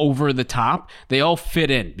or over the top. They all fit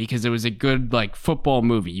in because it was a good football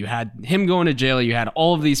movie. You had him going to jail. You had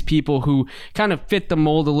all of these people who kind of fit the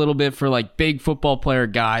mold a little bit for big football player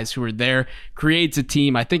guys who were there, creates a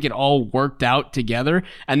team. I think it all worked out together.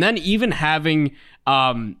 And then even having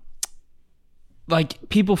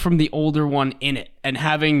people from the older one in it and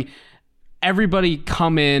having everybody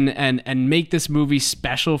come in and make this movie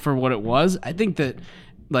special for what it was. I think that,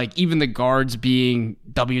 like, even the guards being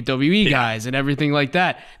WWE guys and everything like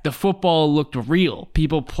that, the football looked real.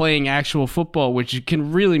 People playing actual football, which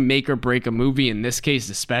can really make or break a movie, in this case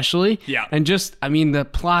especially. Yeah. And just, I mean, the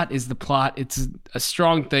plot is the plot. It's a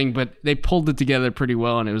strong thing, but they pulled it together pretty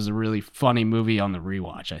well, and it was a really funny movie on the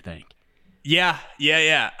rewatch, I think. Yeah.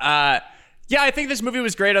 I think this movie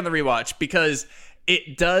was great on the rewatch because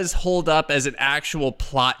it does hold up as an actual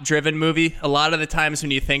plot-driven movie. A lot of the times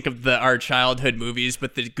when you think of our childhood movies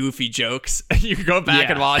with the goofy jokes, you go back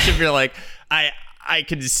and watch them, you're like, I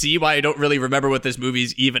can see why I don't really remember what this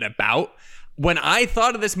movie's even about. When I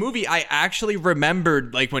thought of this movie, I actually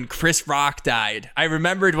remembered, like, when Chris Rock died. I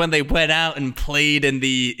remembered when they went out and played in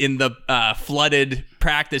the flooded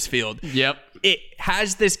practice field. Yep. It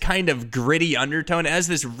has this kind of gritty undertone. It has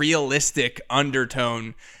this realistic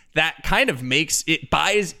undertone that kind of makes it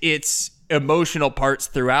buys its emotional parts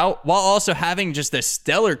throughout, while also having just a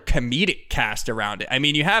stellar comedic cast around it. I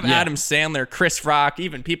mean, you have Adam Sandler, Chris Rock,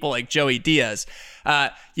 even people like Joey Diaz.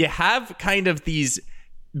 You have kind of these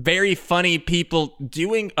very funny people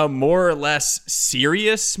doing a more or less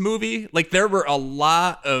serious movie. Like, there were a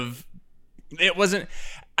lot of... It wasn't...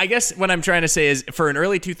 I guess what I'm trying to say is, for an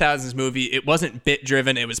early 2000s movie, it wasn't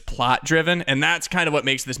bit-driven, it was plot-driven, and that's kind of what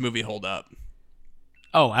makes this movie hold up.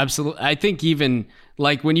 Oh, absolutely. I think even,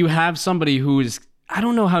 like, when you have somebody who is, I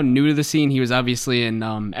don't know how new to the scene, he was obviously in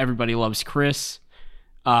Everybody Loves Chris,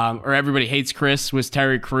 or Everybody Hates Chris, was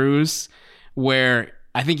Terry Crews, where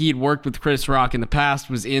I think he had worked with Chris Rock in the past,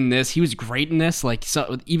 was in this. He was great in this. Like,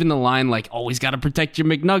 so even the line, like, always got to protect your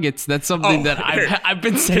McNuggets. That's something that I've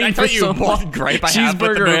been saying for so long. Can I tell you one gripe I have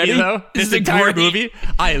with the movie, though? This entire movie,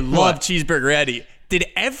 I love Cheeseburger Eddie. Did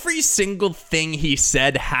every single thing he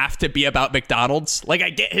said have to be about McDonald's? Like, I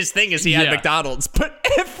get his thing is he had McDonald's, but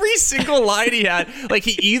every single line he had, like,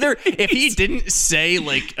 he either, if he didn't say,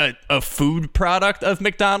 like, a food product of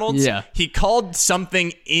McDonald's, he called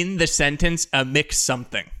something in the sentence a mix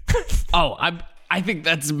something. Oh, I think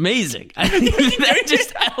that's amazing. I think that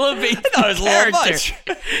just elevates that was the character. A little much.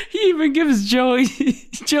 He even gives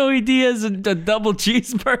Joey Diaz a double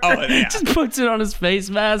cheeseburger. Oh, yeah. Just puts it on his face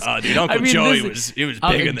mask. Oh, dude, Uncle Joey was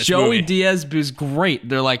big in this Joey movie. Diaz was great.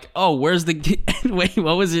 They're like, oh, where's the... Wait,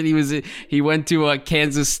 what was it? He went to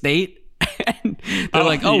Kansas State. And they're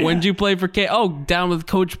like, when did you play for down with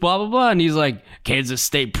Coach blah, blah, blah. And he's like, Kansas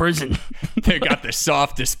State Prison. They got the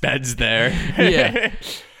softest beds there. Yeah.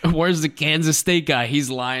 Where's the Kansas State guy? He's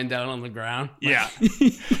lying down on the ground. Yeah.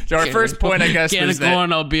 So our first point, I guess, was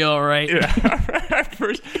that... I'll be all right. Yeah.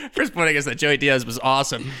 first point, I guess, that Joey Diaz was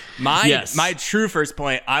awesome. My true first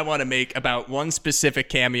point I want to make about one specific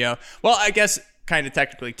cameo. Well, I guess kind of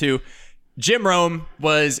technically two. Jim Rome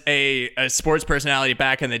was a sports personality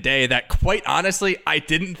back in the day that, quite honestly, I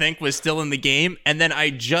didn't think was still in the game. And then I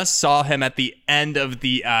just saw him at the end of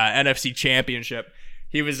the NFC Championship.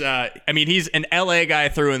 He was, he's an LA guy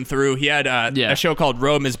through and through. He had a show called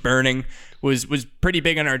Rome is Burning, was pretty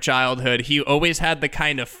big in our childhood. He always had the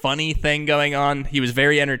kind of funny thing going on. He was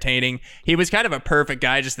very entertaining. He was kind of a perfect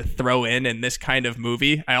guy just to throw in this kind of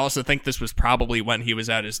movie. I also think this was probably when he was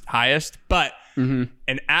at his highest, but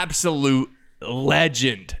an absolute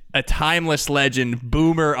legend, a timeless legend,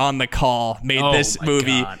 Boomer on the Call made this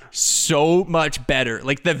movie so much better.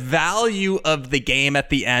 Like, the value of the game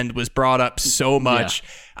at the end was brought up so much.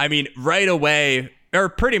 I mean, right away, or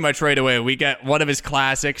pretty much right away, we get one of his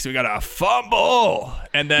classics. We got a fumble,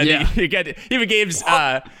 and then he even gave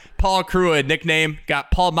Paul Crewe a nickname.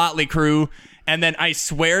 Got Paul Motley Crue, and then I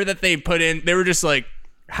swear that they were just like,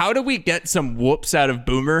 how do we get some whoops out of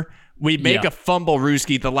Boomer? We make a fumble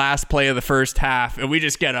Rooski the last play of the first half, and we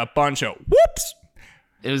just get a bunch of whoops.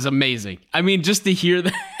 It was amazing. I mean, just to hear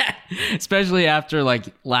that, especially after, like,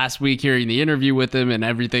 last week, hearing the interview with him and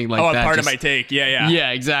everything like that. Oh, part of my take. Yeah. Yeah,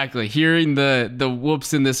 exactly. Hearing the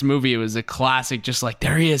whoops in this movie, it was a classic. Just like,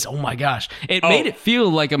 there he is. Oh, my gosh. It made it feel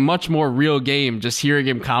like a much more real game just hearing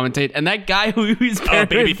him commentate. And that guy who he's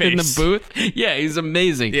paired with in the booth, he's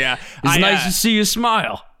amazing. Yeah. It's nice to see you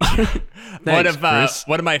smile. Thanks,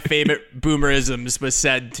 one of my favorite boomerisms was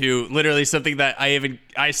said to literally something that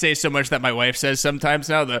I say so much that my wife says sometimes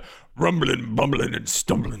now, the rumbling, bumbling, and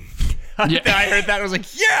stumbling. Yeah. I heard that, I was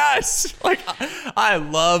like, yes! Like, I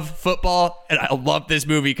love football, and I love this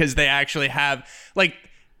movie because they actually have, like,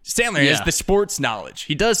 Sandler has the sports knowledge.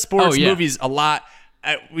 He does sports movies a lot.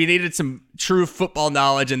 We needed some true football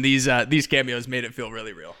knowledge, and these cameos made it feel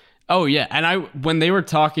really real. Oh yeah, and when they were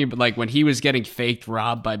talking, like when he was getting faked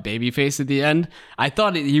robbed by Babyface at the end, I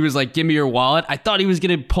thought he was like, "Give me your wallet." I thought he was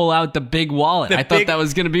gonna pull out the big wallet. Thought that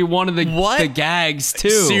was gonna be one of the gags too.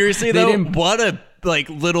 Seriously though, what a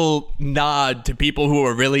little nod to people who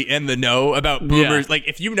are really in the know about Boomer's. Like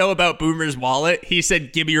if you know about Boomer's wallet, he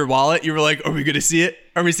said, "Give me your wallet." You were like, "Are we gonna see it?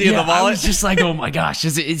 Are we seeing the wallet?" I was just like, "Oh my gosh,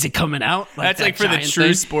 is it coming out?" That's like for the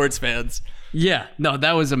true sports fans. Yeah, no,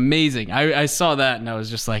 that was amazing. I saw that and I was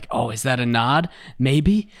just like, oh, is that a nod?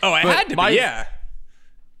 Maybe? Oh, it had to be, yeah.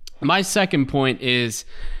 My second point is,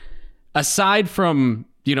 aside from,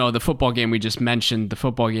 the football game we just mentioned, the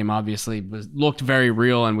football game obviously looked very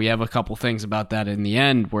real, and we have a couple things about that in the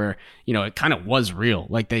end where, it kind of was real.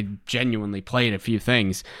 Like, they genuinely played a few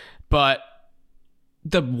things. But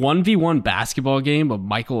the 1v1 basketball game of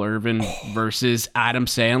Michael Irvin versus Adam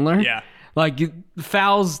Sandler... Yeah. Like,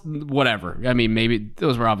 fouls, whatever. I mean, maybe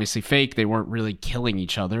those were obviously fake. They weren't really killing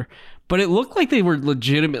each other. But it looked like they were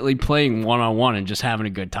legitimately playing one-on-one and just having a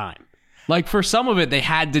good time. Like, for some of it, they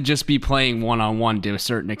had to just be playing one-on-one to a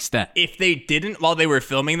certain extent. If they didn't while they were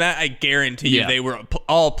filming that, I guarantee you they were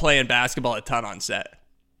all playing basketball a ton on set.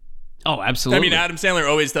 Oh, absolutely. I mean, Adam Sandler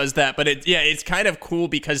always does that, but it's kind of cool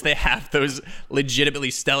because they have those legitimately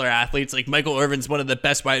stellar athletes. Like Michael Irvin's one of the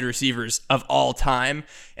best wide receivers of all time.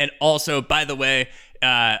 And also, by the way,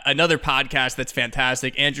 another podcast that's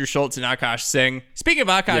fantastic, Andrew Schultz and Akash Singh. Speaking of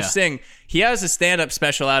Akash Singh, he has a stand-up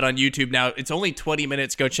special out on YouTube now. It's only 20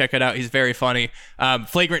 minutes. Go check it out. He's very funny.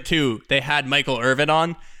 Flagrant 2, they had Michael Irvin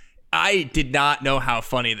on. I did not know how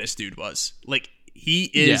funny this dude was. Like,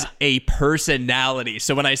 he is a personality.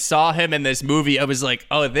 So when I saw him in this movie, I was like,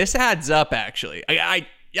 oh, this adds up, actually. I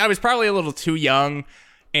was probably a little too young,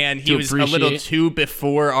 and he was a little too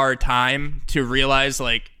before our time to realize,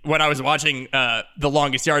 like, when I was watching The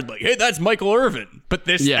Longest Yard, like, hey, that's Michael Irvin. But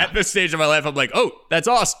at this stage of my life, I'm like, oh, that's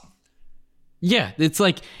awesome. Yeah, it's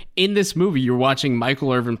like in this movie, you're watching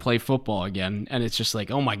Michael Irvin play football again, and it's just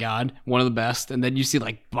like, oh my God, one of the best. And then you see,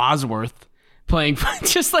 like, Bosworth playing,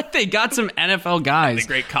 just like they got some NFL guys. The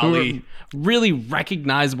great Kali. Really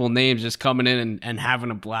recognizable names just coming in and having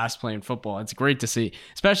a blast playing football. It's great to see,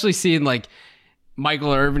 especially seeing like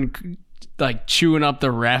Michael Irvin like chewing up the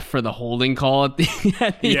ref for the holding call at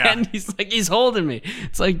the end. He's like, he's holding me.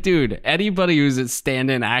 It's like, dude, anybody who's a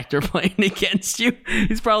stand-in actor playing against you,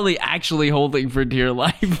 he's probably actually holding for dear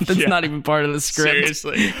life. That's not even part of the script.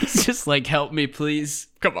 Seriously. He's just like, help me, please.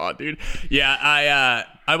 Come on, dude. Yeah,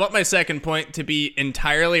 I want my second point to be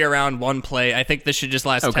entirely around one play. I think this should just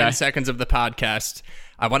last 10 seconds of the podcast.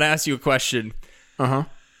 I want to ask you a question.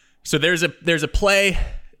 So there's a play.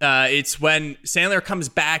 It's when Sandler comes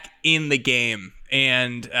back in the game,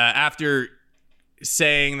 and after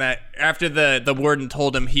saying that, after the warden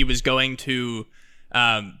told him he was going to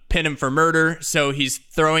pin him for murder, so he's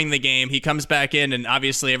throwing the game. He comes back in, and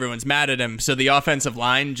obviously everyone's mad at him, so the offensive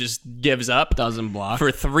line just gives up. Doesn't block.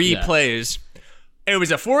 For 3 plays. It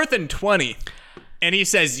was a 4th and 20, and he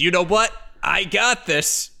says, you know what? I got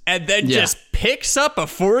this, and then just picks up a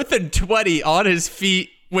 4th and 20 on his feet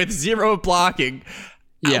with 0 blocking.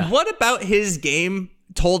 Yeah. What about his game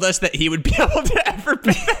told us that he would be able to ever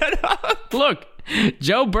pick that up? Look,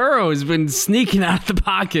 Joe Burrow has been sneaking out of the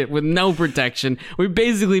pocket with no protection. We've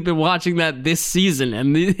basically been watching that this season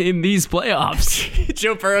and in these playoffs.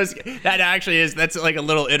 Joe Burrow's, that's like a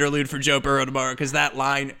little interlude for Joe Burrow tomorrow, because that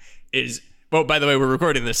line is, well, by the way, we're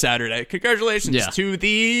recording this Saturday. Congratulations to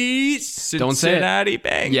the Cincinnati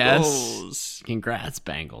Bengals. Yes. Congrats,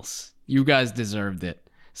 Bengals. You guys deserved it.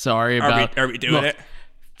 Sorry about... Are we doing it?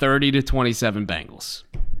 30-27 Bengals.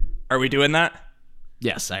 Are we doing that?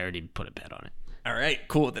 Yes, I already put a bet on it. All right,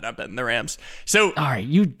 cool. Then I'm betting the Rams. So, all right,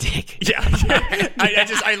 you dick. Yeah,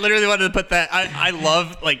 I literally wanted to put that. I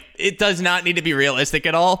love, like, it does not need to be realistic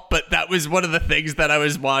at all, but that was one of the things that I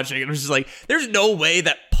was watching, and it was just like, there's no way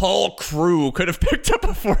that Paul Crewe could have picked up a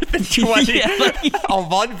 4th and 20, a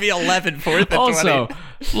 1v11 4th and 20. Also,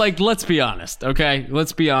 like, let's be honest, okay?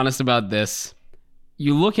 Let's be honest about this.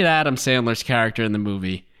 You look at Adam Sandler's character in the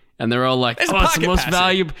movie, and they're all like, it's the most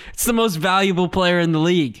valuable. It's the most valuable player in the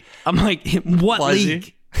league. I'm like, what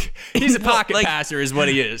league? He's a pocket passer, is what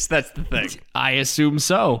he is. That's the thing. I assume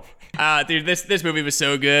so. Dude, this movie was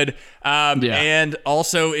so good. And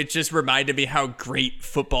also, it just reminded me how great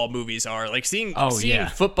football movies are. Like seeing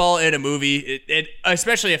football in a movie, it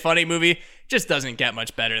especially a funny movie, just doesn't get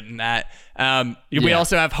much better than that. We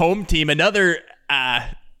also have Home Team, another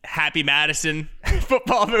Happy Madison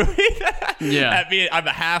football movie. Yeah. I'm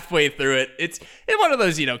halfway through it. It's one of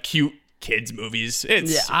those, cute kids movies.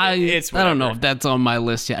 It's I don't know whatever. if that's on my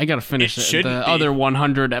list yet. I gotta finish It the shouldn't be. other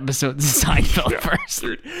 100 episodes of Seinfeld first.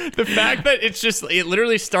 The fact that it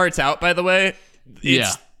literally starts out, by the way,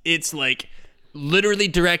 it's like literally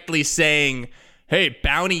directly saying, hey,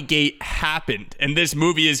 Bountygate happened, and this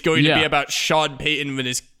movie is going to be about Sean Payton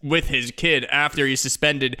with his kid after he's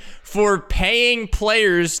suspended for paying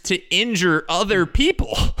players to injure other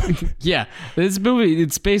people. Yeah, this movie,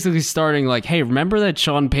 it's basically starting like, hey, remember that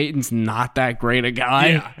Sean Payton's not that great a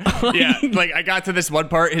guy? Yeah. Like, I got to this one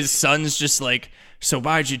part, his son's just like, so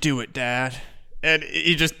why'd you do it, Dad? And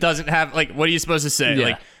he just doesn't have, like, what are you supposed to say?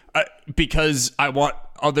 Yeah. Like, because I want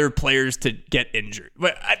other players to get injured.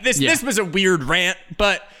 But this was a weird rant,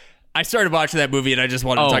 but I started watching that movie and I just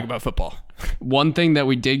wanted to talk about football. One thing that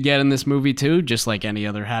we did get in this movie too, just like any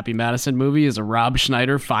other Happy Madison movie, is a Rob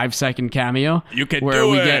Schneider 5-second cameo. You can where do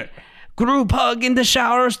we it. get group hug in the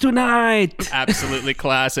showers tonight. Absolutely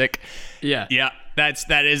classic. Yeah.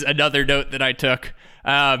 That is another note that I took.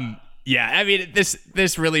 I mean,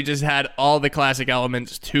 this really just had all the classic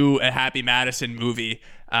elements to a Happy Madison movie.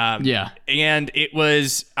 And it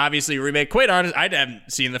was obviously a remake. Quite honest, I haven't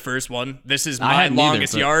seen the first one. This is my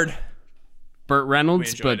longest yard. Burt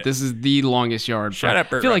Reynolds, but it. this is the longest yard. Shout out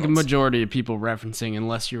Burt I feel like a Reynolds. majority of people referencing,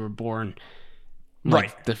 unless you were born the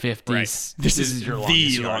 50s. Right. This is your the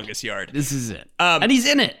longest yard. longest yard. This is it. And he's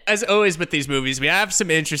in it. As always with these movies, we have some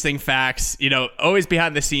interesting facts, always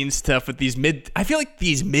behind the scenes stuff with these I feel like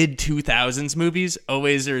these mid 2000s movies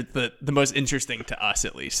always are the most interesting to us,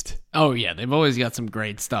 at least. Oh yeah, they've always got some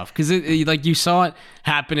great stuff because like you saw it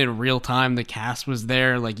happen in real time. The cast was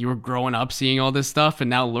there, like you were growing up seeing all this stuff and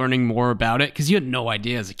now learning more about it because you had no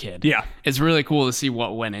idea as a kid. Yeah, it's really cool to see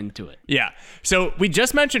what went into it. Yeah, so we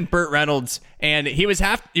just mentioned Burt Reynolds, and he was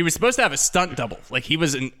supposed to have a stunt double. Like he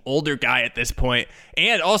was an older guy at this point,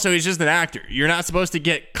 and also he's just an actor. You're not supposed to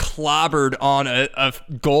get clobbered on a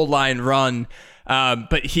goal line run.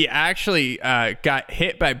 But he actually got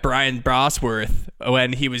hit by Brian Bosworth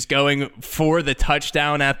when he was going for the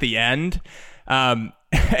touchdown at the end.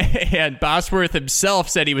 And Bosworth himself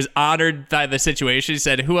said he was honored by the situation. He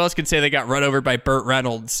said, "Who else can say they got run over by Burt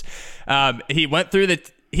Reynolds?" He went through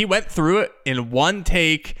it in one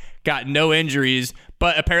take, got no injuries,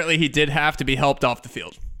 but apparently he did have to be helped off the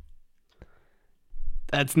field.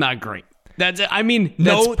 That's not great. That's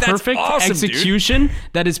perfect awesome, execution. Dude.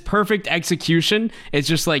 That is perfect execution. It's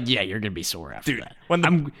just like, yeah, you're gonna be sore after that.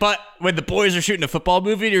 But when the boys are shooting a football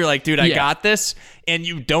movie, you're like, dude, I got this, and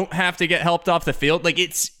you don't have to get helped off the field. Like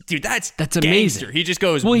that's amazing. Gangster. He just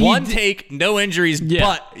goes take, no injuries,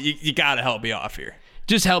 but you gotta help me off here.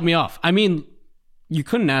 Just help me off. I mean, you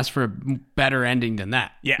couldn't ask for a better ending than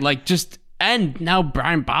that. Yeah, And now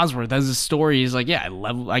Brian Bosworth has a story. He's like, yeah,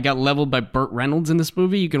 I got leveled by Burt Reynolds in this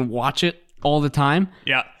movie. You can watch it all the time.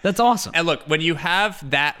 Yeah. That's awesome. And look, when you have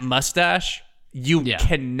that mustache, you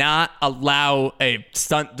cannot allow a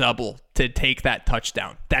stunt double to take that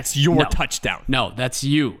touchdown. That's your touchdown. No, that's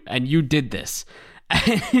you. And you did this.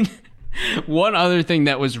 And one other thing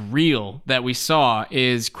that was real that we saw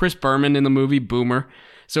is Chris Berman in the movie Boomer.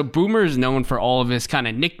 So Boomer is known for all of his kind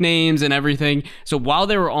of nicknames and everything. So while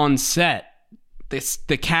they were on set,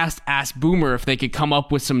 the cast asked Boomer if they could come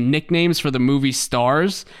up with some nicknames for the movie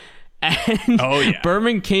stars. And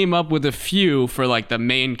Berman came up with a few for like the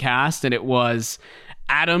main cast, and it was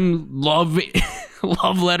Adam Love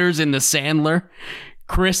Letters in the Sandler,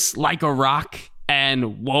 Chris Like a Rock,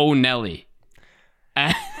 and Whoa Nelly.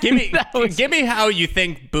 Give me how you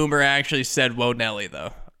think Boomer actually said Whoa Nelly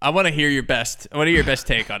though. I want to hear your best. I want to hear your best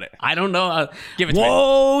take on it. I don't know. Give it to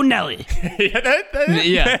Whoa, Nelly.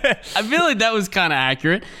 Yeah, I feel like that was kind of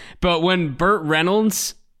accurate. But when Burt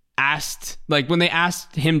Reynolds when they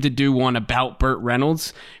asked him to do one about Burt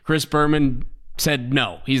Reynolds, Chris Berman said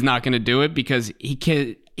no, he's not going to do it because he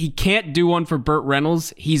can't do one for Burt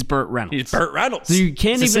Reynolds. He's Burt Reynolds. He's Burt Reynolds. So you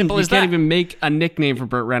can't even make a nickname for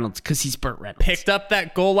Burt Reynolds because he's Burt Reynolds. Picked up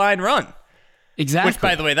that goal line run. Exactly. Which,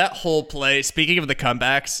 by the way, that whole play, speaking of the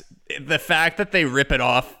comebacks, the fact that they rip it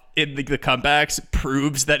off in the comebacks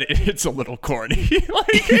proves that it's a little corny.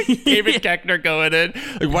 Like David Koechner going in,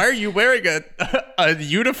 like, why are you wearing a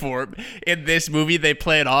uniform in this movie? They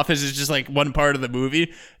play it off as it's just like one part of the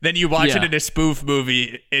movie. Then you watch it in a spoof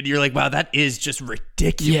movie, and you're like, wow, that is just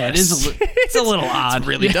ridiculous. Yeah, it's a little odd. It's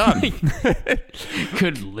really dumb.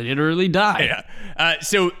 Could literally die. Yeah.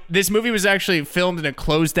 So this movie was actually filmed in a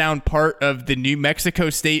closed down part of the New Mexico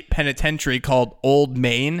State Penitentiary called Old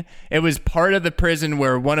Main. It was part of the prison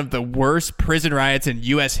where one of the worst prison riots in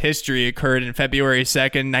U.S. history occurred in February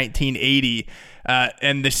 2nd, 1980.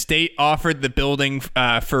 And the state offered the building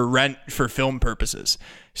for rent for film purposes.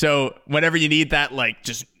 So whenever you need that, like,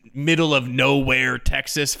 just middle of nowhere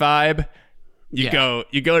Texas vibe, you go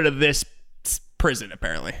to this prison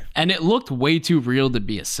apparently. And it looked way too real to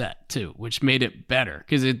be a set too, which made it better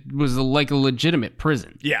because it was like a legitimate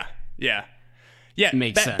prison. Yeah.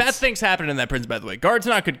 Makes sense. Bad things happen in that prison, by the way. Guards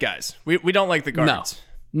not good guys. We don't like the guards.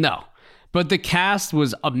 No. But the cast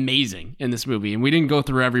was amazing in this movie, and we didn't go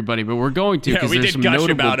through everybody, but we're going to because there's some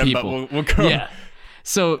notable about people. Him, but we'll go. Yeah.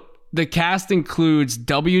 So the cast includes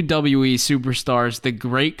WWE superstars, The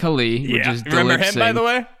Great Khali, which is remember him, Singh. By the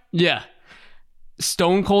way? Yeah.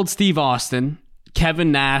 Stone Cold Steve Austin,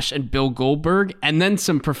 Kevin Nash, and Bill Goldberg, and then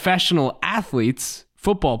some professional athletes,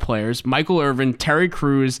 football players, Michael Irvin, Terry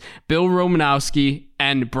Crews, Bill Romanowski,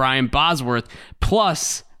 and Brian Bosworth,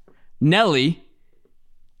 plus Nelly,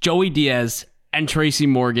 Joey Diaz, and Tracy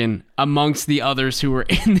Morgan, amongst the others who were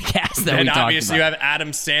in the cast that we talked about. And obviously you have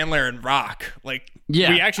Adam Sandler and Rock. We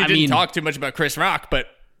actually didn't talk too much about Chris Rock, but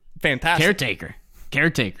fantastic.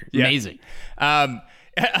 Caretaker. Yeah. Amazing.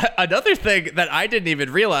 Another thing that I didn't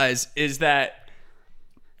even realize is that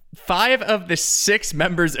 5 of the 6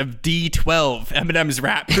 members of D12, Eminem's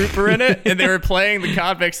rap group, were in it, and they were playing the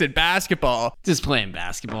convicts in basketball. Just playing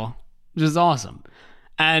basketball, which is awesome.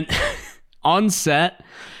 And on set,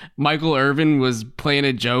 Michael Irvin was playing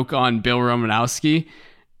a joke on Bill Romanowski,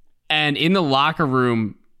 and in the locker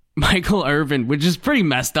room, Michael Irvin, which is pretty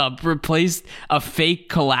messed up, replaced a fake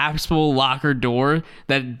collapsible locker door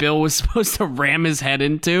that Bill was supposed to ram his head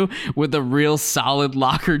into with a real solid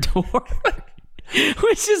locker door.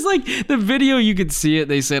 Which is like the video, you could see it,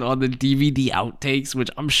 they said, on the DVD outtakes, which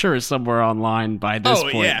I'm sure is somewhere online by this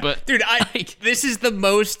point. Yeah. But dude, this is the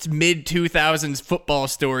most mid-2000s football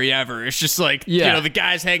story ever. It's just like, the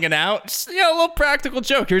guys hanging out. Just, a little practical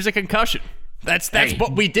joke. Here's a concussion. That's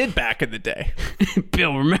what we did back in the day.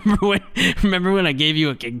 Bill, remember when I gave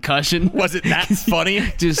you a concussion? Was it that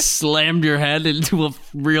funny? Just slammed your head into a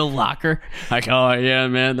real locker. Like, oh yeah,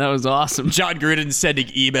 man, that was awesome. John Gruden sending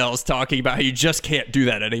emails talking about how you just can't do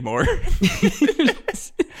that anymore.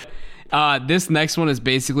 This next one is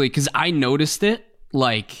basically because I noticed it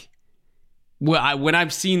when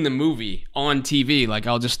I've seen the movie on TV. Like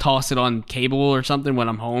I'll just toss it on cable or something when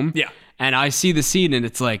I'm home. Yeah, and I see the scene and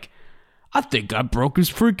it's like, I think I broke his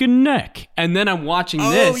freaking neck. And then I'm watching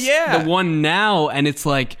the one now, and it's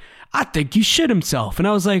like, I think he shit himself. And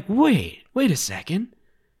I was like, wait a second.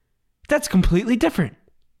 That's completely different.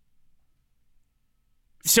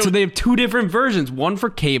 So they have 2 different versions. One for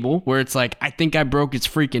cable, where it's like, I think I broke his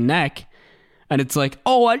freaking neck. And it's like,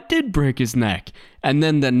 oh, I did break his neck. And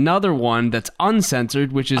then another one that's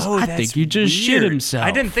uncensored, which is, I think he just shit himself.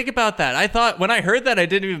 I didn't think about that. I thought, when I heard that, I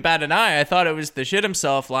didn't even bat an eye. I thought it was the shit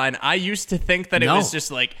himself line. I used to think that it was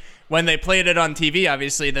just like, when they played it on TV,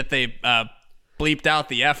 obviously, that they bleeped out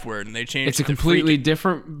the F word and they changed it. It's a completely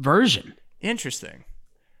different version. Interesting.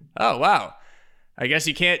 Oh, wow. I guess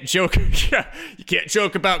you can't joke. You can't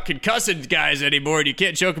joke about concussing guys anymore. And you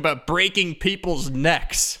can't joke about breaking people's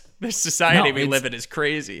necks. This society we live in is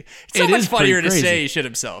crazy. It's so much funnier to say he shit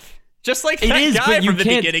himself. Just like that guy from the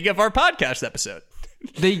beginning of our podcast episode.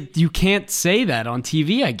 You can't say that on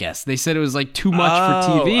TV, I guess. They said it was like too much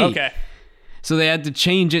for TV. Okay. So they had to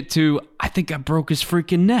change it to, I think I broke his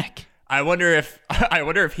freaking neck. I wonder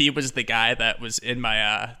if he was the guy that was in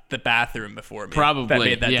my the bathroom before me. Probably. That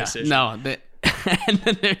made that decision. No,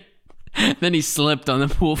 and then he slipped on the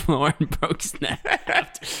pool floor and broke his neck.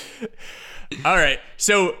 All right.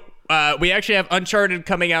 So we actually have Uncharted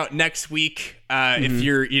coming out next week. If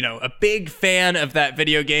you're, a big fan of that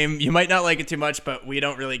video game, you might not like it too much, but we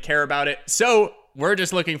don't really care about it. So we're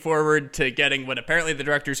just looking forward to getting what apparently the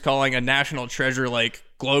director's calling a national treasure, like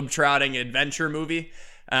globe-trotting adventure movie.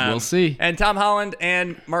 We'll see. And Tom Holland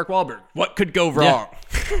and Mark Wahlberg. What could go wrong?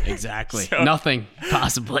 Yeah, exactly. Nothing,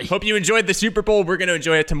 possibly. Hope you enjoyed the Super Bowl. We're going to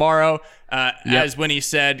enjoy it tomorrow. As Winnie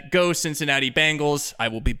said, go Cincinnati Bengals. I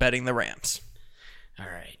will be betting the Rams. All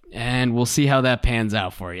right. And we'll see how that pans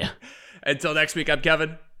out for you. Until next week, I'm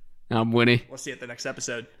Kevin. I'm Winnie. We'll see you at the next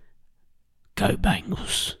episode. Go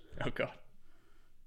Bengals. Oh, God.